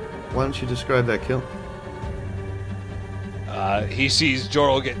 Why don't you describe that kill? He sees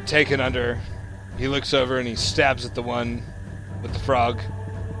Jorl get taken under. He looks over and he stabs at the one with the frog.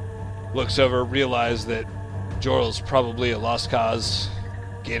 Looks over, realizes that Jorl's probably a lost cause,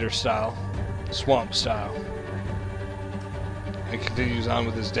 gator style, swamp style. And continues on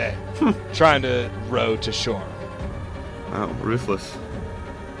with his day, trying to row to shore. Wow, ruthless.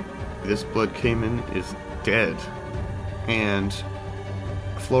 This Blood Cayman is dead. And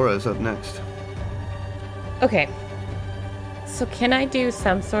Flora is up next. Okay. So can I do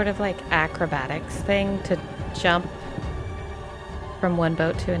some sort of like acrobatics thing to jump from one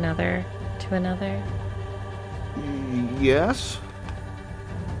boat to another to another? Yes.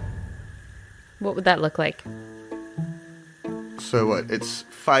 What would that look like? So what? It's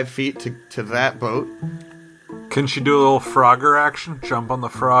 5 feet to that boat. Can she do a little Frogger action? Jump on the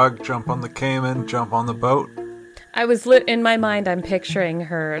frog, jump on the caiman, jump on the boat? I was in my mind, I'm picturing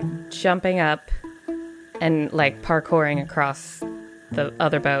her jumping up and like parkouring across the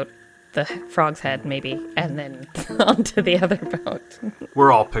other boat, the frog's head maybe, and then onto the other boat.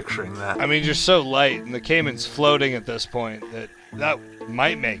 We're all picturing that. I mean, you're so light, and the caiman's floating at this point that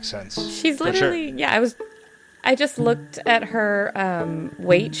might make sense. She's literally, sure. yeah, I just looked at her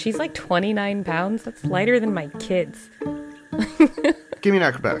weight. She's like 29 pounds. That's lighter than my kids. Give me an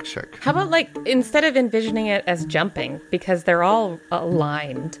acrobatics check. How about, like, instead of envisioning it as jumping, because they're all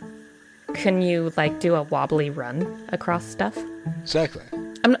aligned, can you, like, do a wobbly run across stuff? Exactly.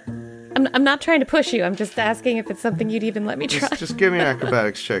 I'm not trying to push you. I'm just asking if it's something you'd even let me try. Just give me an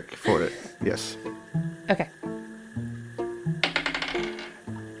acrobatics check for it. Yes. Okay.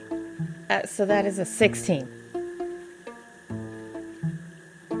 So that is a 16.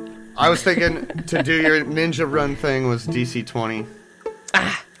 I was thinking to do your ninja run thing was DC 20.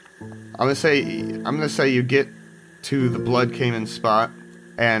 Ah. I'm gonna say you get to the blood caiman spot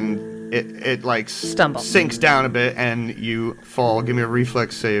and it like Stumble. sinks down a bit and you fall. Give me a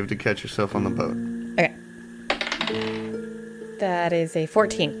reflex save to catch yourself on the boat. Okay. That is a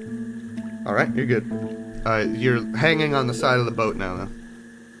 14. All right, you're good. You're hanging on the side of the boat now, though.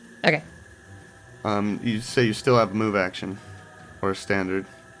 Okay. You say you still have move action or standard.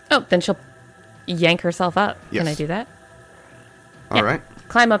 Oh, then she'll yank herself up. Yes. Can I do that? All right.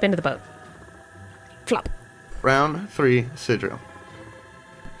 Climb up into the boat. Flop. Round 3, Sidro.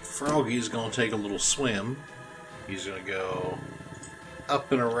 Froggy's going to take a little swim. He's going to go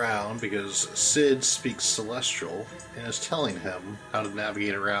up and around because Sid speaks Celestial and is telling him how to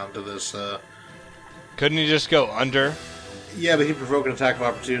navigate around to this. Couldn't you just go under? Yeah, but he'd provoke an attack of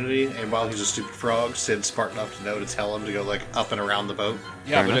opportunity, and while he's a stupid frog, Sid's smart enough to know to tell him to go, like, up and around the boat.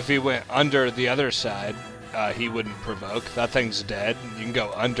 Yeah, Fair but enough. if he went under the other side, he wouldn't provoke. That thing's dead. You can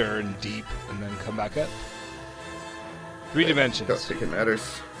go under and deep and then come back up. 3 dimensions. Don't think it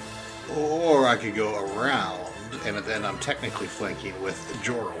matters. Or I could go around, and then I'm technically flanking with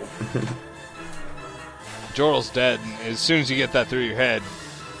Jorl. Jorl's dead, and as soon as you get that through your head,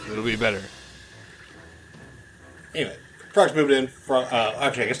 it'll be better. Anyway, Frog's moved in.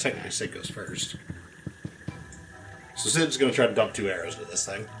 Actually, I guess technically Sid goes first. So Sid's going to try to dump 2 arrows into this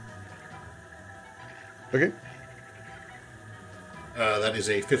thing. Okay. That is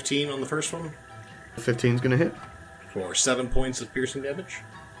a 15 on the first one 15's gonna hit. for 7 points of piercing damage.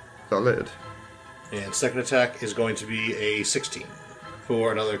 Solid. And second attack is going to be a 16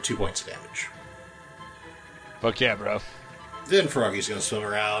 for another 2 points of damage. Fuck yeah, bro. Then Froggy's going to swim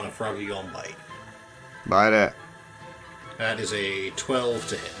around, and Froggy going to bite. By that. That is a 12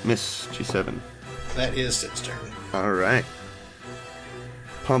 to hit. Miss G7. That is Sid's turn. All right.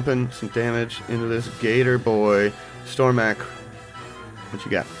 Pumping some damage into this gator boy. Stormac, what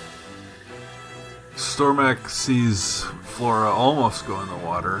you got? Stormac sees Flora almost go in the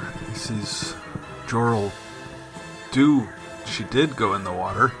water. He sees Jorl she did go in the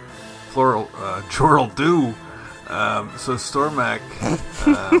water. Jorl do. So Stormac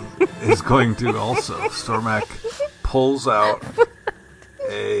is going to also. Stormac pulls out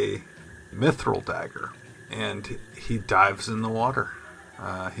a mithril dagger and he dives in the water.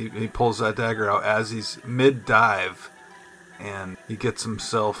 He pulls that dagger out as he's mid-dive, and he gets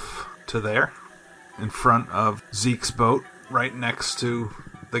himself to there, in front of Zeke's boat, right next to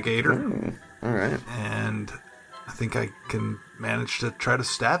the gator. All right. And I think I can manage to try to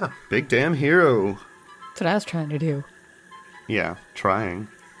stab him. Big damn hero. That's what I was trying to do. Yeah, trying.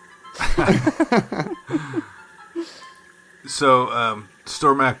 So,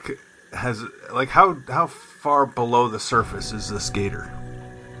 Stormac has, like, how far below the surface is this gator?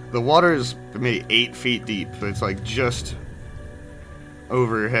 The water is maybe 8 feet deep, but it's like just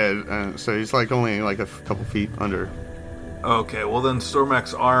overhead, so he's like only like a couple feet under. Okay, well then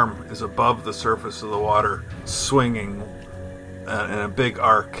Stormac's arm is above the surface of the water, swinging in a big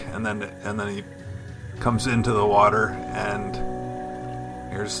arc, and then he comes into the water, and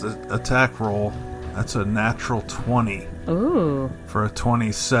here's the attack roll. That's a natural 20 Ooh. for a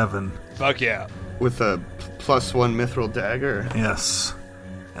 27. Fuck yeah. With a +1 mithril dagger. Yes.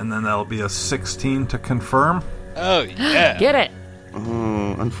 And then that'll be a 16 to confirm. Oh, yeah. Get it.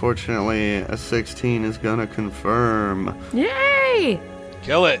 Oh, unfortunately, a 16 is gonna confirm. Yay!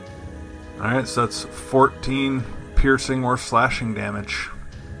 Kill it. Alright, so that's 14 piercing or slashing damage.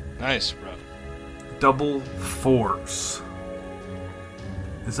 Nice, bro. Double 4s.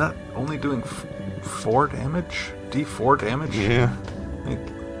 Is that only doing 4 damage? D4 damage? Yeah. Hey,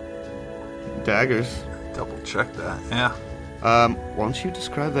 Daggers. double check that. Yeah. Why don't you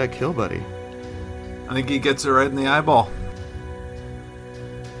describe that kill, buddy? I think he gets it right in the eyeball.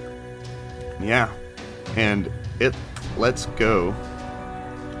 Yeah. And it lets go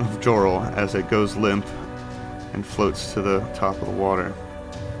of Jorl as it goes limp and floats to the top of the water.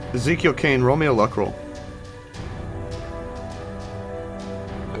 Ezekiel Kane, roll me a luck roll.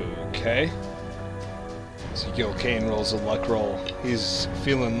 Okay. Ezekiel Kane rolls a luck roll. He's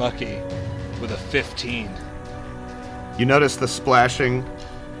feeling lucky with a 15. You notice the splashing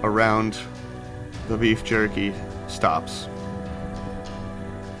around the beef jerky stops.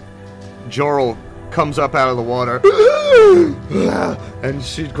 Jorl comes up out of the water and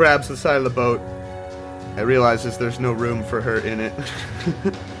she grabs the side of the boat and realizes there's no room for her in it.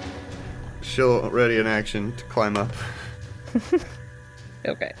 She'll ready in action to climb up.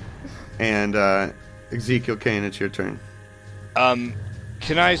 Okay. And Ezekiel Kane, it's your turn.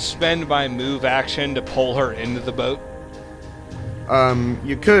 Can I spend my move action to pull her into the boat?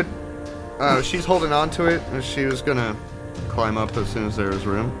 You could. She's holding on to it, and she was gonna climb up as soon as there was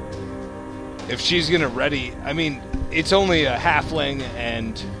room. If she's gonna ready, I mean, it's only a halfling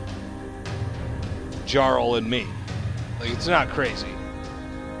and Jarl and me. Like, it's not crazy.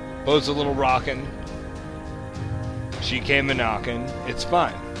 Boat's a little rockin'. She came a knocking. It's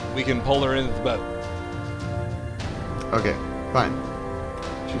fine. We can pull her into the boat. Okay, fine.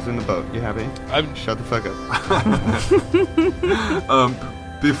 She's in the boat. You happy? Shut the fuck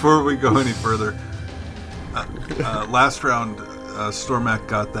up. Before we go any further, last round, Stormak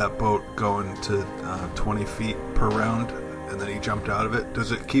got that boat going to 20 feet per round, and then he jumped out of it.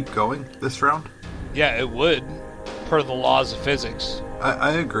 Does it keep going this round? Yeah, it would, per the laws of physics.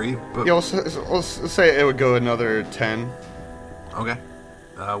 I agree, but... Yeah, we'll say it would go another 10. Okay.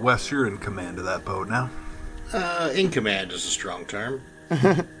 Wes, you're in command of that boat now. In command is a strong term.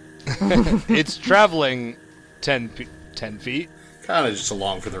 It's traveling 10 feet. Kind of just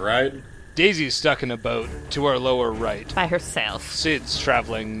along for the ride. Daisy's stuck in a boat to our lower right. By herself. Sid's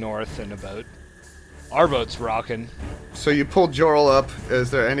traveling north in a boat. Our boat's rocking. So you pulled Jorl up. Is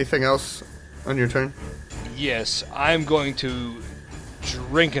there anything else on your turn? Yes, I'm going to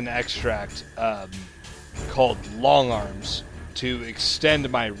drink an extract called Long Arms to extend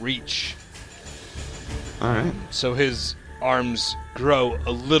my reach. Alright. So his arms grow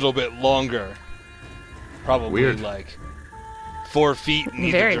a little bit longer. Probably Weird. like 4 feet in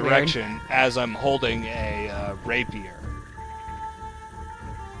either Very direction as I'm holding a rapier.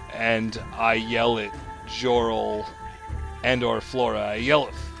 And I yell at Jorl and or Flora. I yell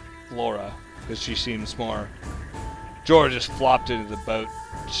at Flora because she seems more... Jorl just flopped into the boat.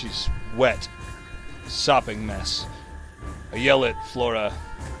 She's wet. Sopping mess. I yell at Flora.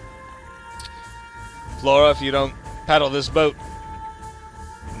 Flora, if you don't paddle this boat,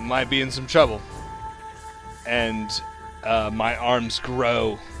 you might be in some trouble. And my arms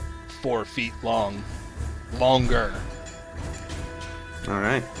grow 4 feet long. Longer.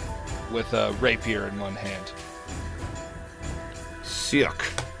 Alright. With a rapier in one hand. Sick.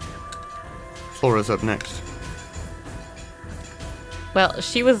 Flora's up next. Well,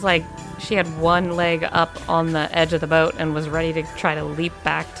 she was like, she had one leg up on the edge of the boat and was ready to try to leap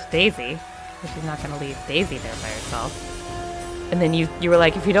back to Daisy. But she's not going to leave Daisy there by herself. And then you were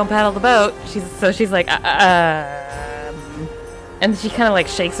like, if you don't paddle the boat, she's like, and she kind of like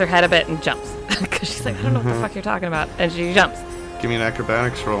shakes her head a bit and jumps. Because she's like, I don't know what the fuck you're talking about. And she jumps. Give me an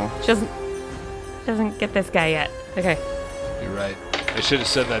acrobatics roll. She doesn't get this guy yet. Okay. You're right. I should have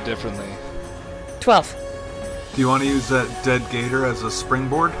said that differently. 12. Do you want to use that dead gator as a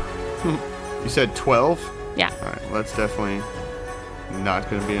springboard? You said 12? Yeah. Alright, well, that's definitely not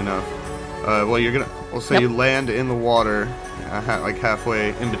going to be enough. We'll say Nope. you land in the water, like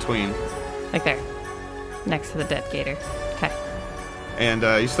halfway in between. Like there. Next to the dead gator. Okay. And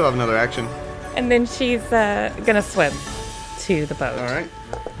you still have another action. And then she's gonna swim to the boat. Alright.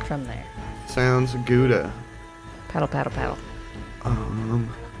 From there. Sounds good. Paddle, paddle, paddle.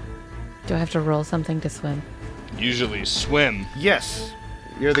 Do I have to roll something to swim? Usually swim. Yes!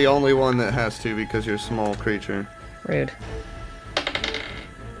 You're the only one that has to because you're a small creature. Rude.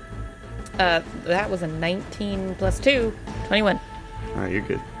 That was a 19 plus 2. 21. Alright, you're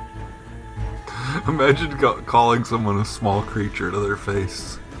good. Imagine calling someone a small creature to their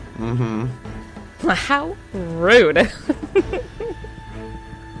face. Mm-hmm. How rude.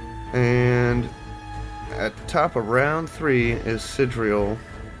 And at the top of round 3 is Sidriel.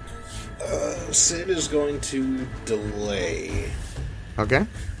 Sid is going to delay. Okay.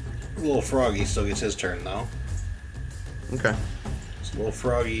 Little Froggy still gets his turn, though. Okay. So Little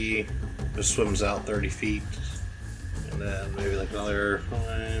Froggy just swims out 30 feet. And then maybe like another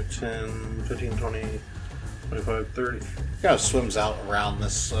 5, 10, 15, 20, 25, 30. Kind of swims out around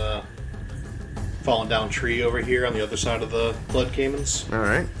this fallen down tree over here on the other side of the blood caimans.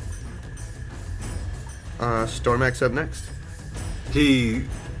 Alright. Stormax up next. He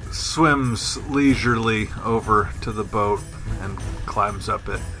swims leisurely over to the boat and climbs up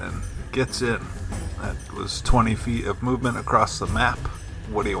it and gets in. That was 20 feet of movement across the map.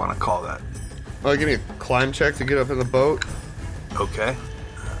 What do you want to call that? Well, give me a climb check to get up in the boat. Okay.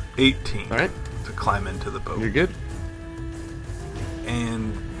 18 Alright. to climb into the boat. You're good.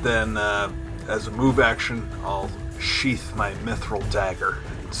 And then, as a move action, I'll sheath my mithril dagger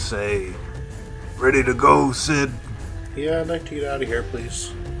and say, "Ready to go, Sid." Yeah, I'd like to get out of here,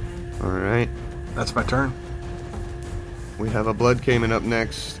 please. Alright. That's my turn. We have a blood caiman up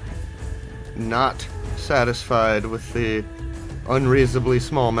next. Not satisfied with the unreasonably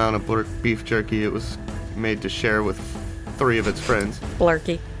small amount of beef jerky it was made to share with 3 of its friends.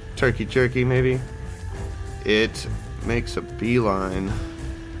 Blurky. Turkey jerky, maybe. It makes a beeline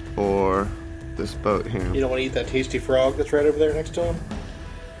for this boat here. You don't want to eat that tasty frog that's right over there next to him?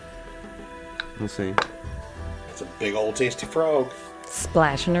 Let's see. It's a big old tasty frog.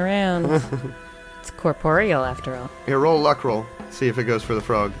 Splashing around. It's corporeal, after all. Here, roll a luck roll. See if it goes for the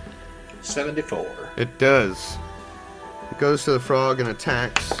frog. 74. It does. It goes to the frog and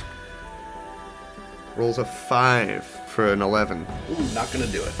attacks. Rolls a 5 for an 11. Ooh, not gonna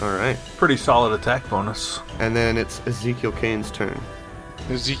do it. Alright. Pretty solid attack bonus. And then it's Ezekiel Kane's turn.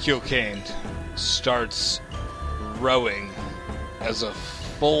 Ezekiel Kane starts rowing as a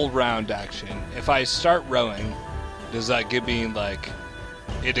full round action. If I start rowing, does that give me, like,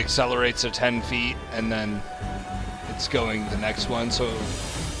 it accelerates to 10 feet and then it's going the next one? So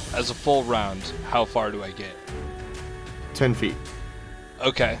as a full round, how far do I get? 10 feet.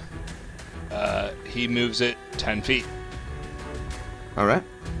 Okay. He moves it 10 feet, Alright.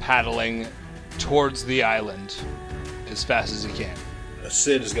 paddling towards the island as fast as he can.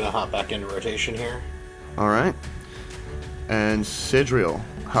 Sid is gonna hop back into rotation here. Alright. And Sidriel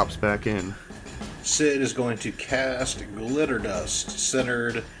hops back in. Sid is going to cast Glitter Dust,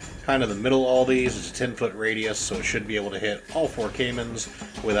 centered kind of the middle of all these. It's a 10-foot radius, so it should be able to hit all 4 caimans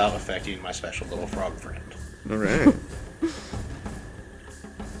without affecting my special little frog friend. Alright.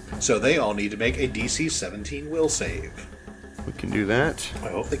 So they all need to make a DC 17 will save. We can do that. I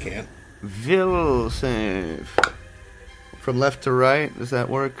hope they can. Will save. From left to right, does that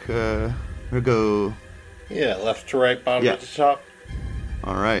work? We'll go. Yeah, left to right, bottom Yeah. to top.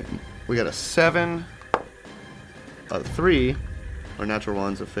 Alright. We got a 7, a 3, or natural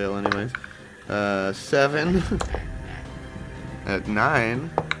ones will fail anyways. 7, at 9.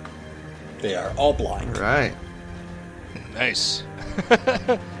 They are all blind. Alright. Nice.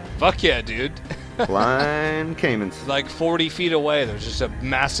 Fuck yeah, dude. Blind caimans. Like 40 feet away, there's just a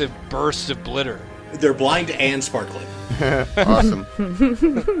massive burst of glitter. They're blind and sparkling. Awesome.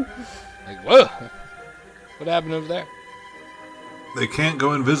 Like, whoa! What happened over there? They can't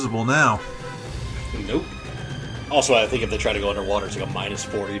go invisible now. Nope. Also, I think if they try to go underwater, it's like a minus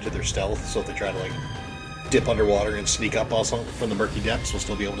 40 to their stealth. So if they try to, like, dip underwater and sneak up also from the murky depths, we'll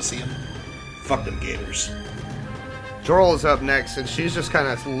still be able to see them. Fuck them gators. Jorl is up next, and she's just kind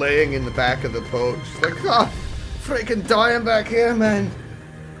of laying in the back of the boat. She's like, oh, freaking dying back here, man.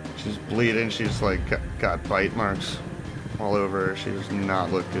 She's bleeding. She's, like, got bite marks all over her. She does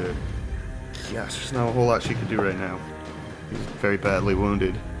not look good. Yes, there's not a whole lot she could do right now. She's very badly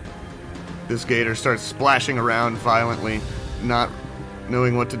wounded. This gator starts splashing around violently, not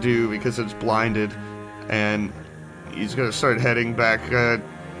knowing what to do because it's blinded, and he's going to start heading back,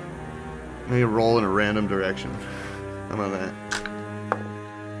 maybe roll in a random direction. How about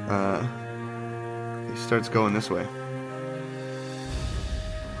that? He starts going this way.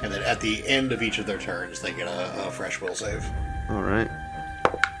 And then at the end of each of their turns, they get a fresh will save. Alright.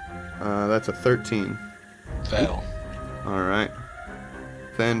 That's a 13. Fail. Alright.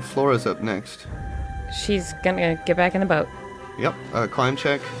 Then Flora's up next. She's gonna get back in the boat. Yep, climb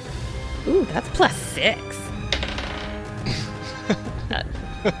check. Ooh, that's +6.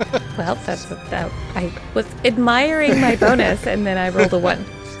 Well, that's that. I was admiring my bonus, and then I rolled a 1,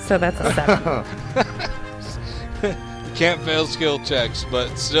 so that's a 7. Can't fail skill checks,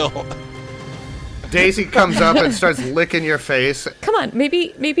 but still. Daisy comes up and starts licking your face. Come on,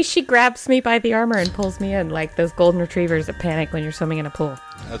 maybe she grabs me by the armor and pulls me in, like those golden retrievers that panic when you're swimming in a pool.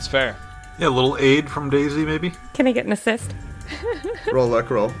 That's fair. Yeah, a little aid from Daisy, maybe? Can I get an assist? Roll luck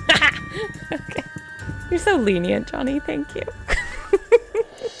roll. Okay. You're so lenient, Johnny. Thank you.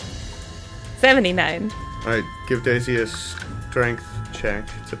 79. All right, give Daisy a strength check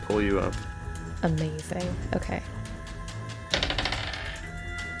to pull you up. Amazing. Okay.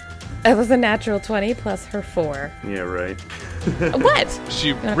 It was a natural 20 plus her 4. Yeah, right. What?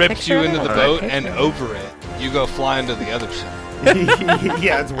 She Want a rips picture you of into it? the Alright, boat, picture and of it. over it, you go flying to the other side.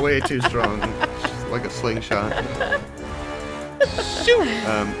 Yeah, it's way too strong. It's like a slingshot.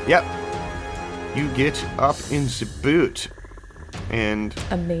 Yep. You get up in the boot, and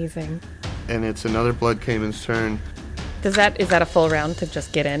Amazing. it's another Blood Cayman's turn. Is that a full round to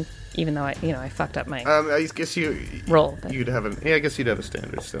just get in? Even though I fucked up my I guess roll. But... you'd have I guess you'd have a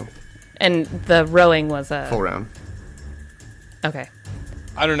standard still. And the rowing was a... Full round. Okay.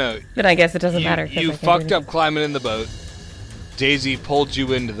 I don't know. Then I guess it doesn't matter. 'cause I You can't do fucked up anything. climbing in the boat. Daisy pulled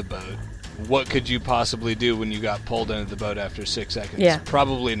you into the boat. What could you possibly do when you got pulled into the boat after 6 seconds? Yeah.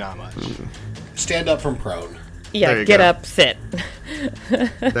 Probably not much. Stand up from prone. There Yeah, you get go. up, sit.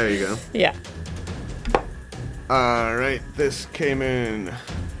 There you go. Yeah. Alright, this came in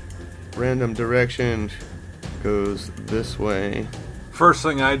random direction. Goes this way. First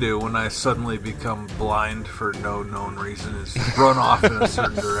thing I do when I suddenly become blind for no known reason is run off in a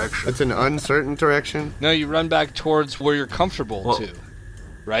certain direction. It's an uncertain direction. No, you run back towards where you're comfortable Well- to.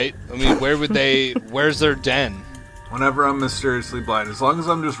 Right? I mean, where's their den? Whenever I'm mysteriously blind, as long as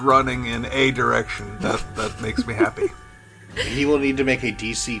I'm just running in a direction, that makes me happy. He will need to make a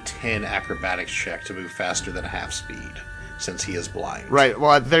DC 10 acrobatics check to move faster than half speed, since he is blind. Right,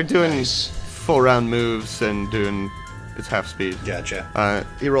 well, they're doing Nice. full round moves and doing it's half speed. Gotcha.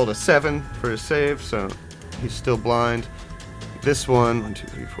 He rolled a 7 for his save, so he's still blind. This one, 1, 2,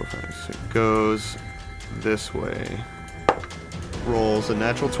 3, 4, 5, 6, goes this way. Rolls a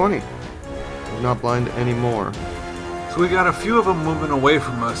natural 20. He's not blind anymore. So we got a few of them moving away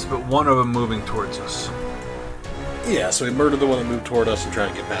from us, but one of them moving towards us. Yeah, so we murdered the one that moved toward us and tried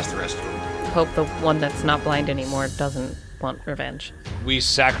to get past the rest of them. Hope the one that's not blind anymore doesn't want revenge. We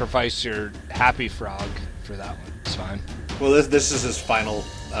sacrifice your happy frog for that one. It's fine. Well, this is his final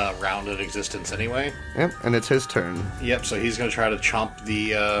round in existence anyway. Yep, and it's his turn. Yep, so he's going to try to chomp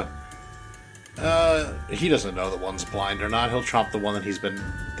the... he doesn't know that one's blind or not. He'll chomp the one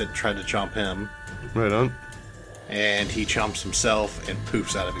that tried to chomp him. Right on. And he chomps himself and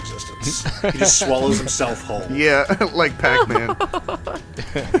poofs out of existence. He just swallows himself whole. Yeah, like Pac-Man.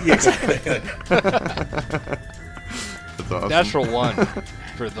 Yeah, exactly. That's awesome. Natural 1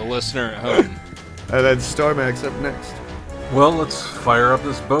 for the listener at home. And then Stormax up next. Well, let's fire up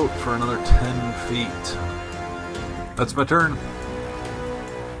this boat for another 10 feet. That's my turn.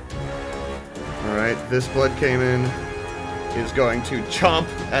 Alright, this Blood Cayman is going to chomp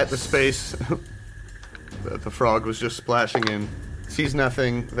at the space that the frog was just splashing in. Sees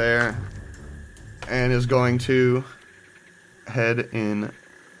nothing there, and is going to head in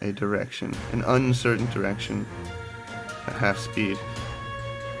a direction, an uncertain direction, at half speed.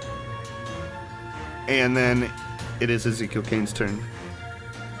 And then it is Ezekiel Kane's turn.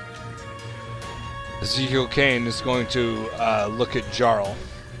 Ezekiel Kane is going to look at Jarl,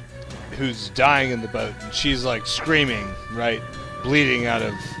 who's dying in the boat, and she's like screaming, right? Bleeding out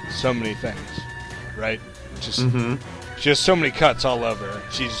of so many things, right? Just so many cuts all over her.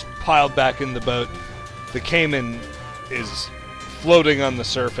 She's piled back in the boat. The Cayman is floating on the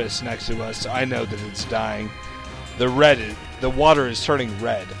surface next to us. I know that it's dying. The water is turning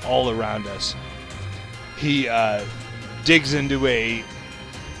red all around us. He digs into a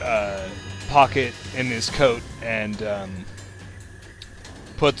pocket in his coat and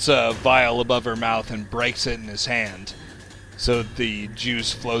puts a vial above her mouth and breaks it in his hand so the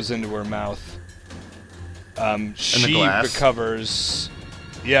juice flows into her mouth. She glass. recovers.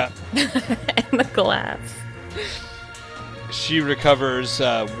 Yeah. And the glass. She recovers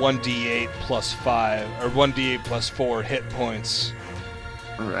 1d8 plus 5, or 1d8 plus 4 hit points,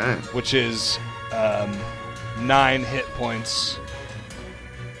 Alright. which is 9 hit points.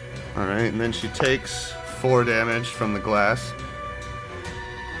 Alright, and then she takes 4 damage from the glass.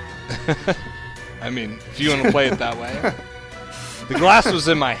 I mean, if you want to play it that way. The glass was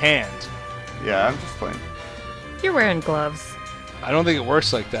in my hand. Yeah, I'm just playing. You're wearing gloves. I don't think it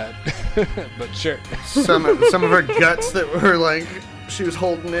works like that, but sure. Some of her guts that were like she was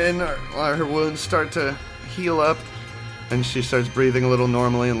holding in, her wounds start to heal up, and she starts breathing a little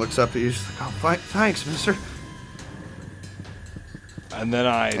normally and looks up at you. She's like, "Oh, thanks, mister." And then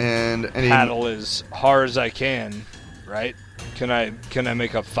I And paddle as hard as I can, right? Can I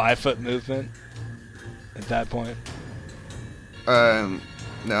make a 5-foot movement at that point?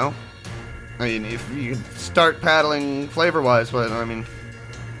 No? I mean, if you start paddling flavor-wise, but I mean...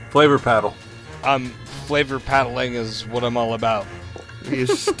 Flavor paddle. Flavor paddling is what I'm all about. You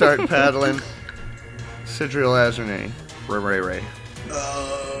start paddling. Sidriel Azernay. Ray.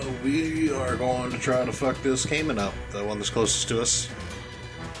 We are going to try to fuck this Cayman up. The one that's closest to us.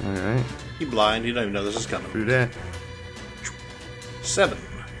 Alright. You blind, you don't even know this is coming. Do that. 7.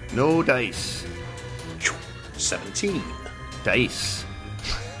 No dice. 17. Dice.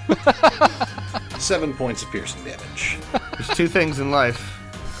 7 points of piercing damage. There's two things in life.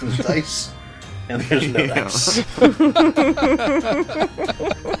 There's dice, and there's no Yeah. dice.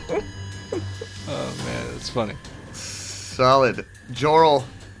 Oh man, that's funny. Solid. Jorl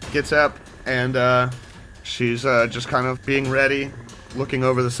gets up, and she's just kind of being ready, looking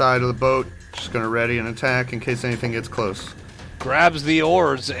over the side of the boat. She's going to ready an attack in case anything gets close. Grabs the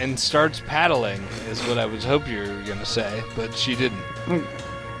oars and starts paddling, is what I was hoping you were going to say, but she didn't.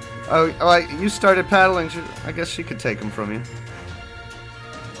 Oh, you started paddling. I guess she could take them from you.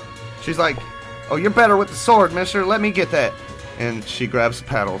 She's like, oh, you're better with the sword, mister. Let me get that. And she grabs the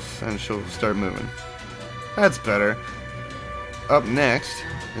paddles, and she'll start moving. That's better. Up next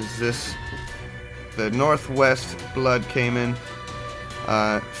is the Northwest Blood Cayman.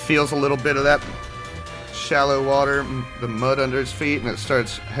 Feels a little bit of that shallow water, the mud under its feet, and it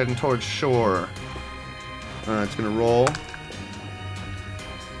starts heading towards shore. It's going to roll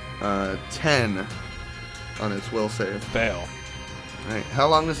 10 on its will save. Fail. Alright, how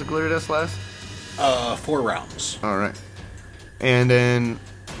long does the glitter dust last? 4 rounds. Alright. And then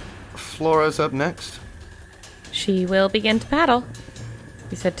Flora's up next. She will begin to paddle.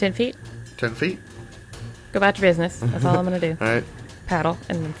 You said 10 feet? 10 feet. Go about your business. That's all I'm going to do. Alright. Paddle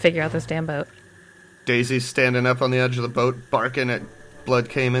and then figure out this damn boat. Daisy's standing up on the edge of the boat, barking at blood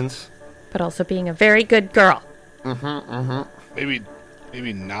caimans. But also being a very good girl.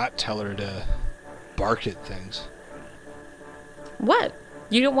 Maybe not tell her to bark at things. What?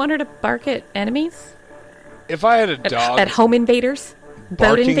 You don't want her to bark at enemies? If I had a dog At home invaders? Boat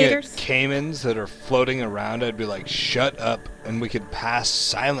barking invaders? at caimans that are floating around, I'd be like, shut up, and we could pass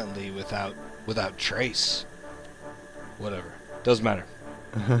silently without trace. Whatever. Doesn't matter.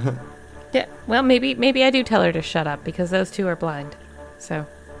 Yeah, well, maybe I do tell her to shut up because those two are blind. So.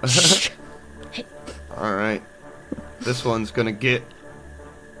 Alright. This one's gonna get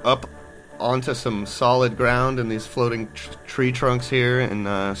up onto some solid ground in these floating tree trunks here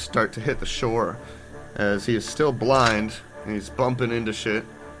and start to hit the shore. As he is still blind, and he's bumping into shit.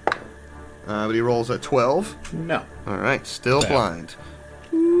 But he rolls a 12. No. Alright, still Fail. blind.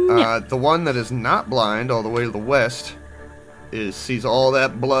 The one that is not blind, all the way to the west, sees all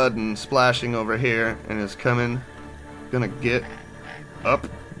that blood and splashing over here, and is gonna get up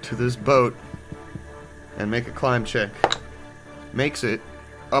to this boat and make a climb check. Makes it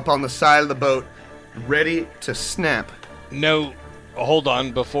up on the side of the boat, ready to snap. No, hold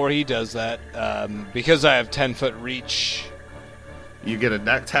on. Before he does that, because I have 10-foot reach, You get an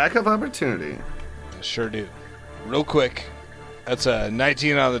attack of opportunity. I sure do. Real quick, that's a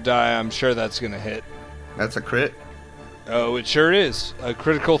 19 on the die. I'm sure that's going to hit. That's a crit. Oh, it sure is. A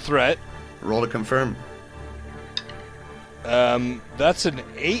critical threat. Roll to confirm. That's an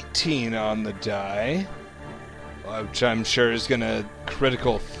 18 on the die, which I'm sure is going to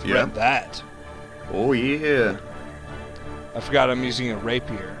critical threat Yeah. that. Oh, yeah. I forgot I'm using a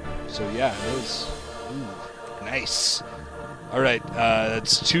rapier. So yeah, it is. Ooh, nice. Alright,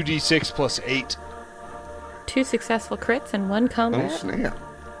 that's 2d6 plus 8. 2 successful crits and 1 Oh, combat. snap.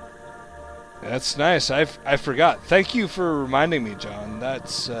 That's nice. I forgot. Thank you for reminding me, John.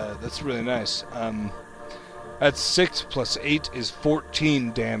 That's really nice. That's 6 plus 8 is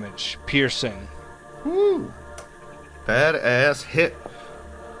 14 damage, piercing. Woo. Badass hit.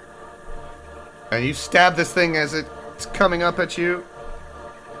 And you stab this thing as it's coming up at you,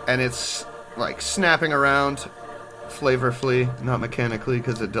 and it's like snapping around flavorfully, not mechanically,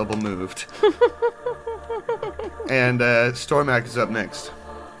 because it double moved. And Stormak is up next.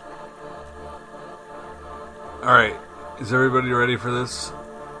 Alright, is everybody ready for this?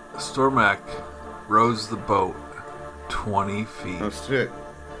 Stormak rows the boat 20 feet. Oh shit.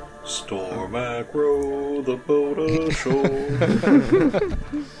 Stormak row the boat ashore.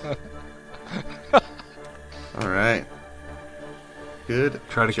 Alright. Good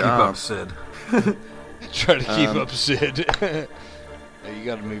Try to job. keep up, Sid. Try to keep up, Sid. Yeah, you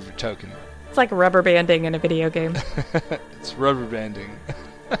gotta move your token. It's like rubber banding in a video game. It's rubber banding.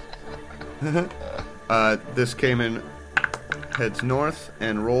 This Cayman heads north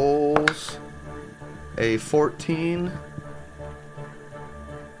and rolls a 14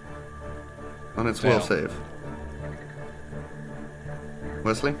 on its will Fail. save. What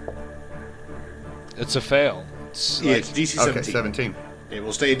Wesley? It's a fail. It's Yeah, like- it's DC Okay, 17. 17. It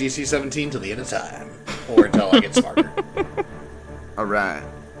will stay at DC 17 till the end of time. Or until I get smarter. Alright.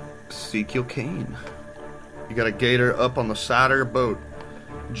 Ezekiel Kane. You got a gator up on the side of your boat.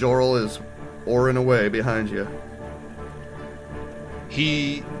 Jorl is oaring away behind you.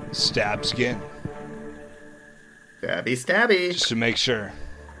 he stabs again, Stabby, stabby. just to make sure.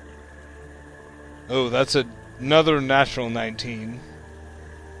 Oh, that's another natural 19.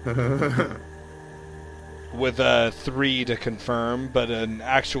 With a 3 to confirm, but an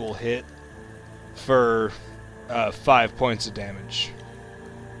actual hit for 5 points of damage.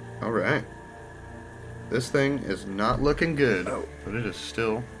 Alright. This thing is not looking good, but it is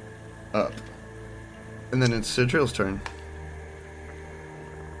still up. And then it's Sidril's turn.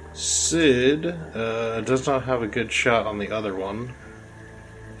 Sid does not have a good shot on the other one.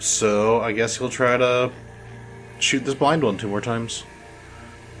 So I guess he'll try to shoot this blind one 2 more times.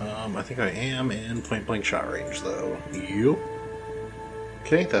 I think I am in point blank shot range though. Yep.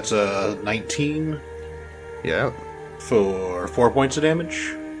 Okay, that's a 19 Yeah. for 4 points of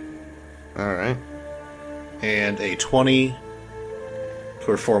damage. Alright. And a 20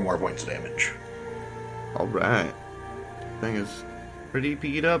 for 4 more points of damage. Alright. Thing is pretty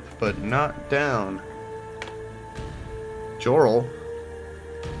beat up, but not down. Jorl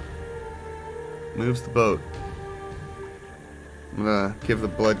moves the boat. I'm gonna give the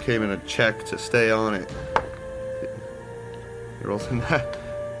blood cayman a check to stay on it. He rolls in that.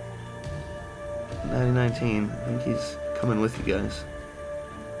 19. I think he's coming with you guys.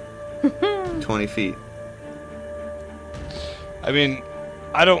 20 feet. I mean,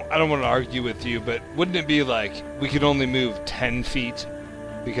 I don't want to argue with you, but wouldn't it be like we could only move 10 feet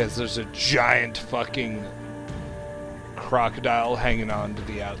because there's a giant fucking crocodile hanging on to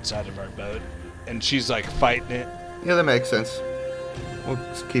the outside of our boat, and she's like fighting it? Yeah, that makes sense. We'll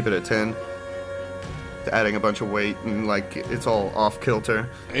just keep it at 10. Adding a bunch of weight and like it's all off kilter.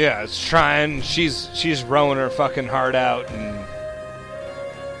 Yeah, it's trying. She's rowing her fucking heart out, and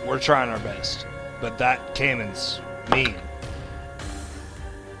we're trying our best. But that cayman's mean.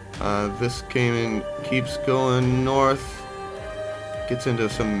 This cayman keeps going north, gets into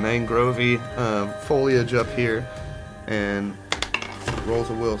some mangrovey foliage up here, and rolls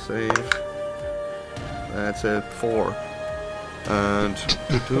a will save. That's a 4. And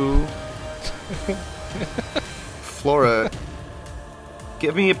 2. Flora,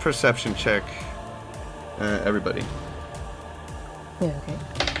 give me a perception check. Everybody. Yeah, okay.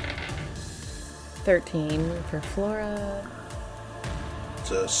 13 for Flora.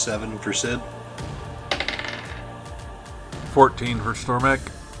 It's a 7 for Sid. 14 for Stormek.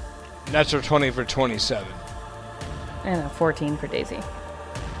 Natural 20 for 27. And a 14 for Daisy.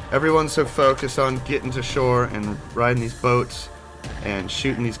 Everyone's so focused on getting to shore and riding these boats and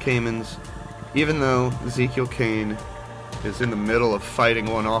shooting these caimans, even though Ezekiel Kane is in the middle of fighting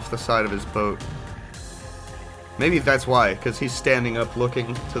one off the side of his boat. Maybe that's why, because he's standing up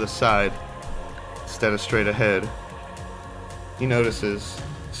looking to the side instead of straight ahead. He notices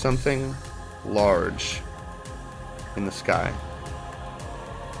something large in the sky.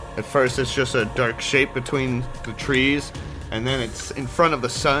 At first it's just a dark shape between the trees, and then it's in front of the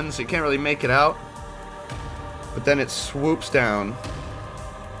sun, so you can't really make it out. But then it swoops down,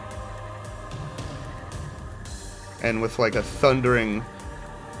 and with like a thundering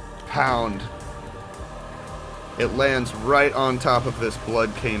pound, it lands right on top of this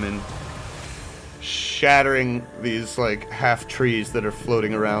blood cayman, shattering these like half trees that are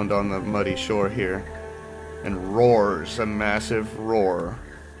floating around on the muddy shore here, and roars a massive roar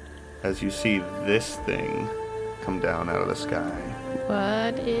as you see this thing come down out of the sky.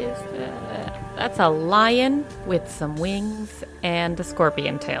 What is that? That's a lion with some wings and a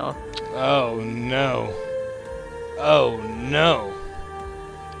scorpion tail. Oh no. Oh no.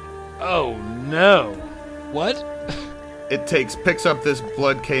 Oh no. What? It picks up this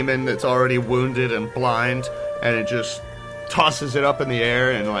blood cayman that's already wounded and blind, and it just tosses it up in the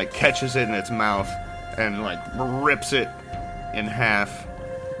air and like catches it in its mouth and like rips it in half,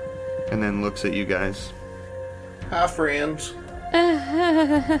 and then looks at you guys. Hi, friends.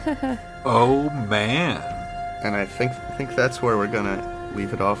 Oh man. And I think that's where we're gonna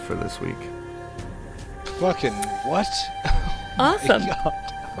leave it off for this week. Fucking what? Awesome.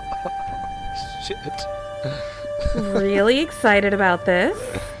 Shit. Really excited about this.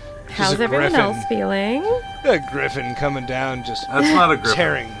 How's a everyone griffin. else feeling? A griffin coming down just That's not a griffin.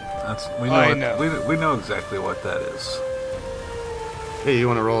 tearing. We know. I know. We know exactly what that is. Hey, you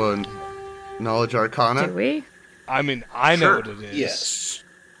want to roll a knowledge arcana? Do we? I mean, I know Sure. what it is. Yes.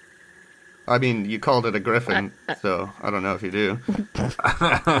 I mean, you called it a griffin, so I don't know if you do.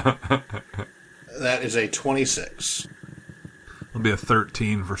 That is a 26. It'll be a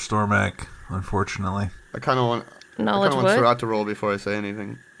 13 for Stormak, unfortunately. I kind of want Knowledge what? Surat to roll before I say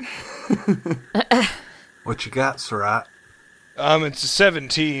anything. What you got, Surat? It's a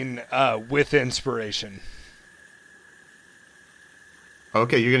 17 with inspiration.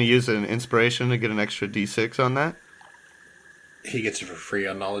 Okay, you're going to use an inspiration to get an extra d6 on that? He gets it for free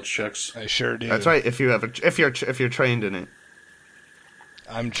on knowledge checks. I sure do. That's right, if you're trained in it.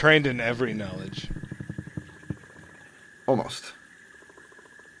 I'm trained in every knowledge. Almost.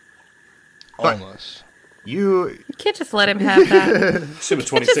 Almost. You can't just let him have that. I assume a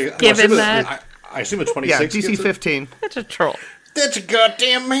 26. give him that. I assume a 26. Yeah, gets DC it? 15. That's a troll. That's a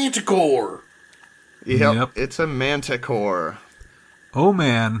goddamn manticore. Yep, it's a manticore. Oh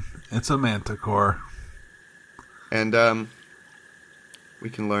man, it's a manticore. And we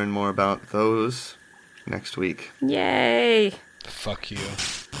can learn more about those next week. Yay! Fuck you.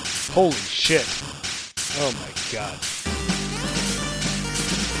 Holy shit. Oh my god.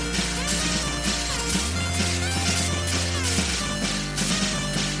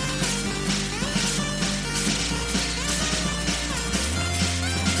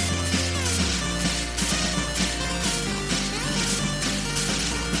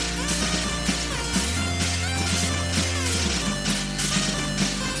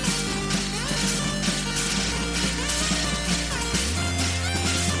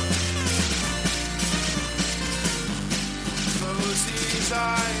 Close these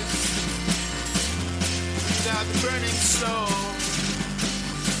eyes without the burning soul.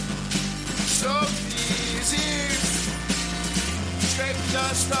 So easy, scrape the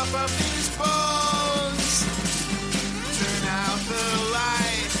dust off of these bones. Turn out the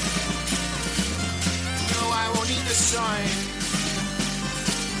light. No, I won't need the sign.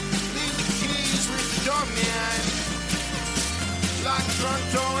 Leave the keys with the doorman. Lock the front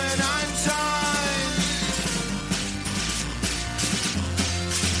door when I'm tired.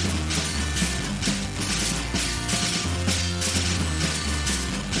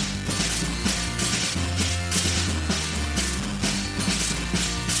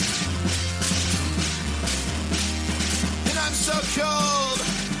 And I'm so cold,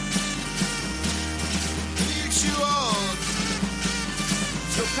 and you're too old.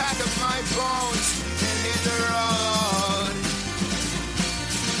 So pack up my bones and hit the road.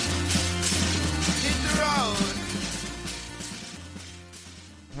 Hit the road.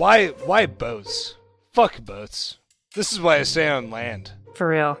 Why boats? Fuck boats. This is why I stay on land. For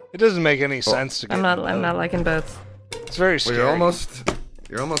real. It doesn't make any sense to get I'm in a not boat. liking boats. It's very Well, scary.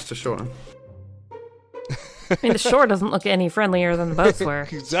 you're almost to shore. I mean, the shore doesn't look any friendlier than the boats were,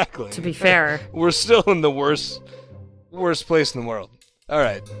 Exactly. to be fair. We're still in the worst place in the world. All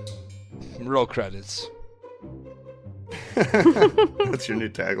right. Roll credits. That's your new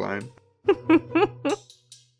tagline.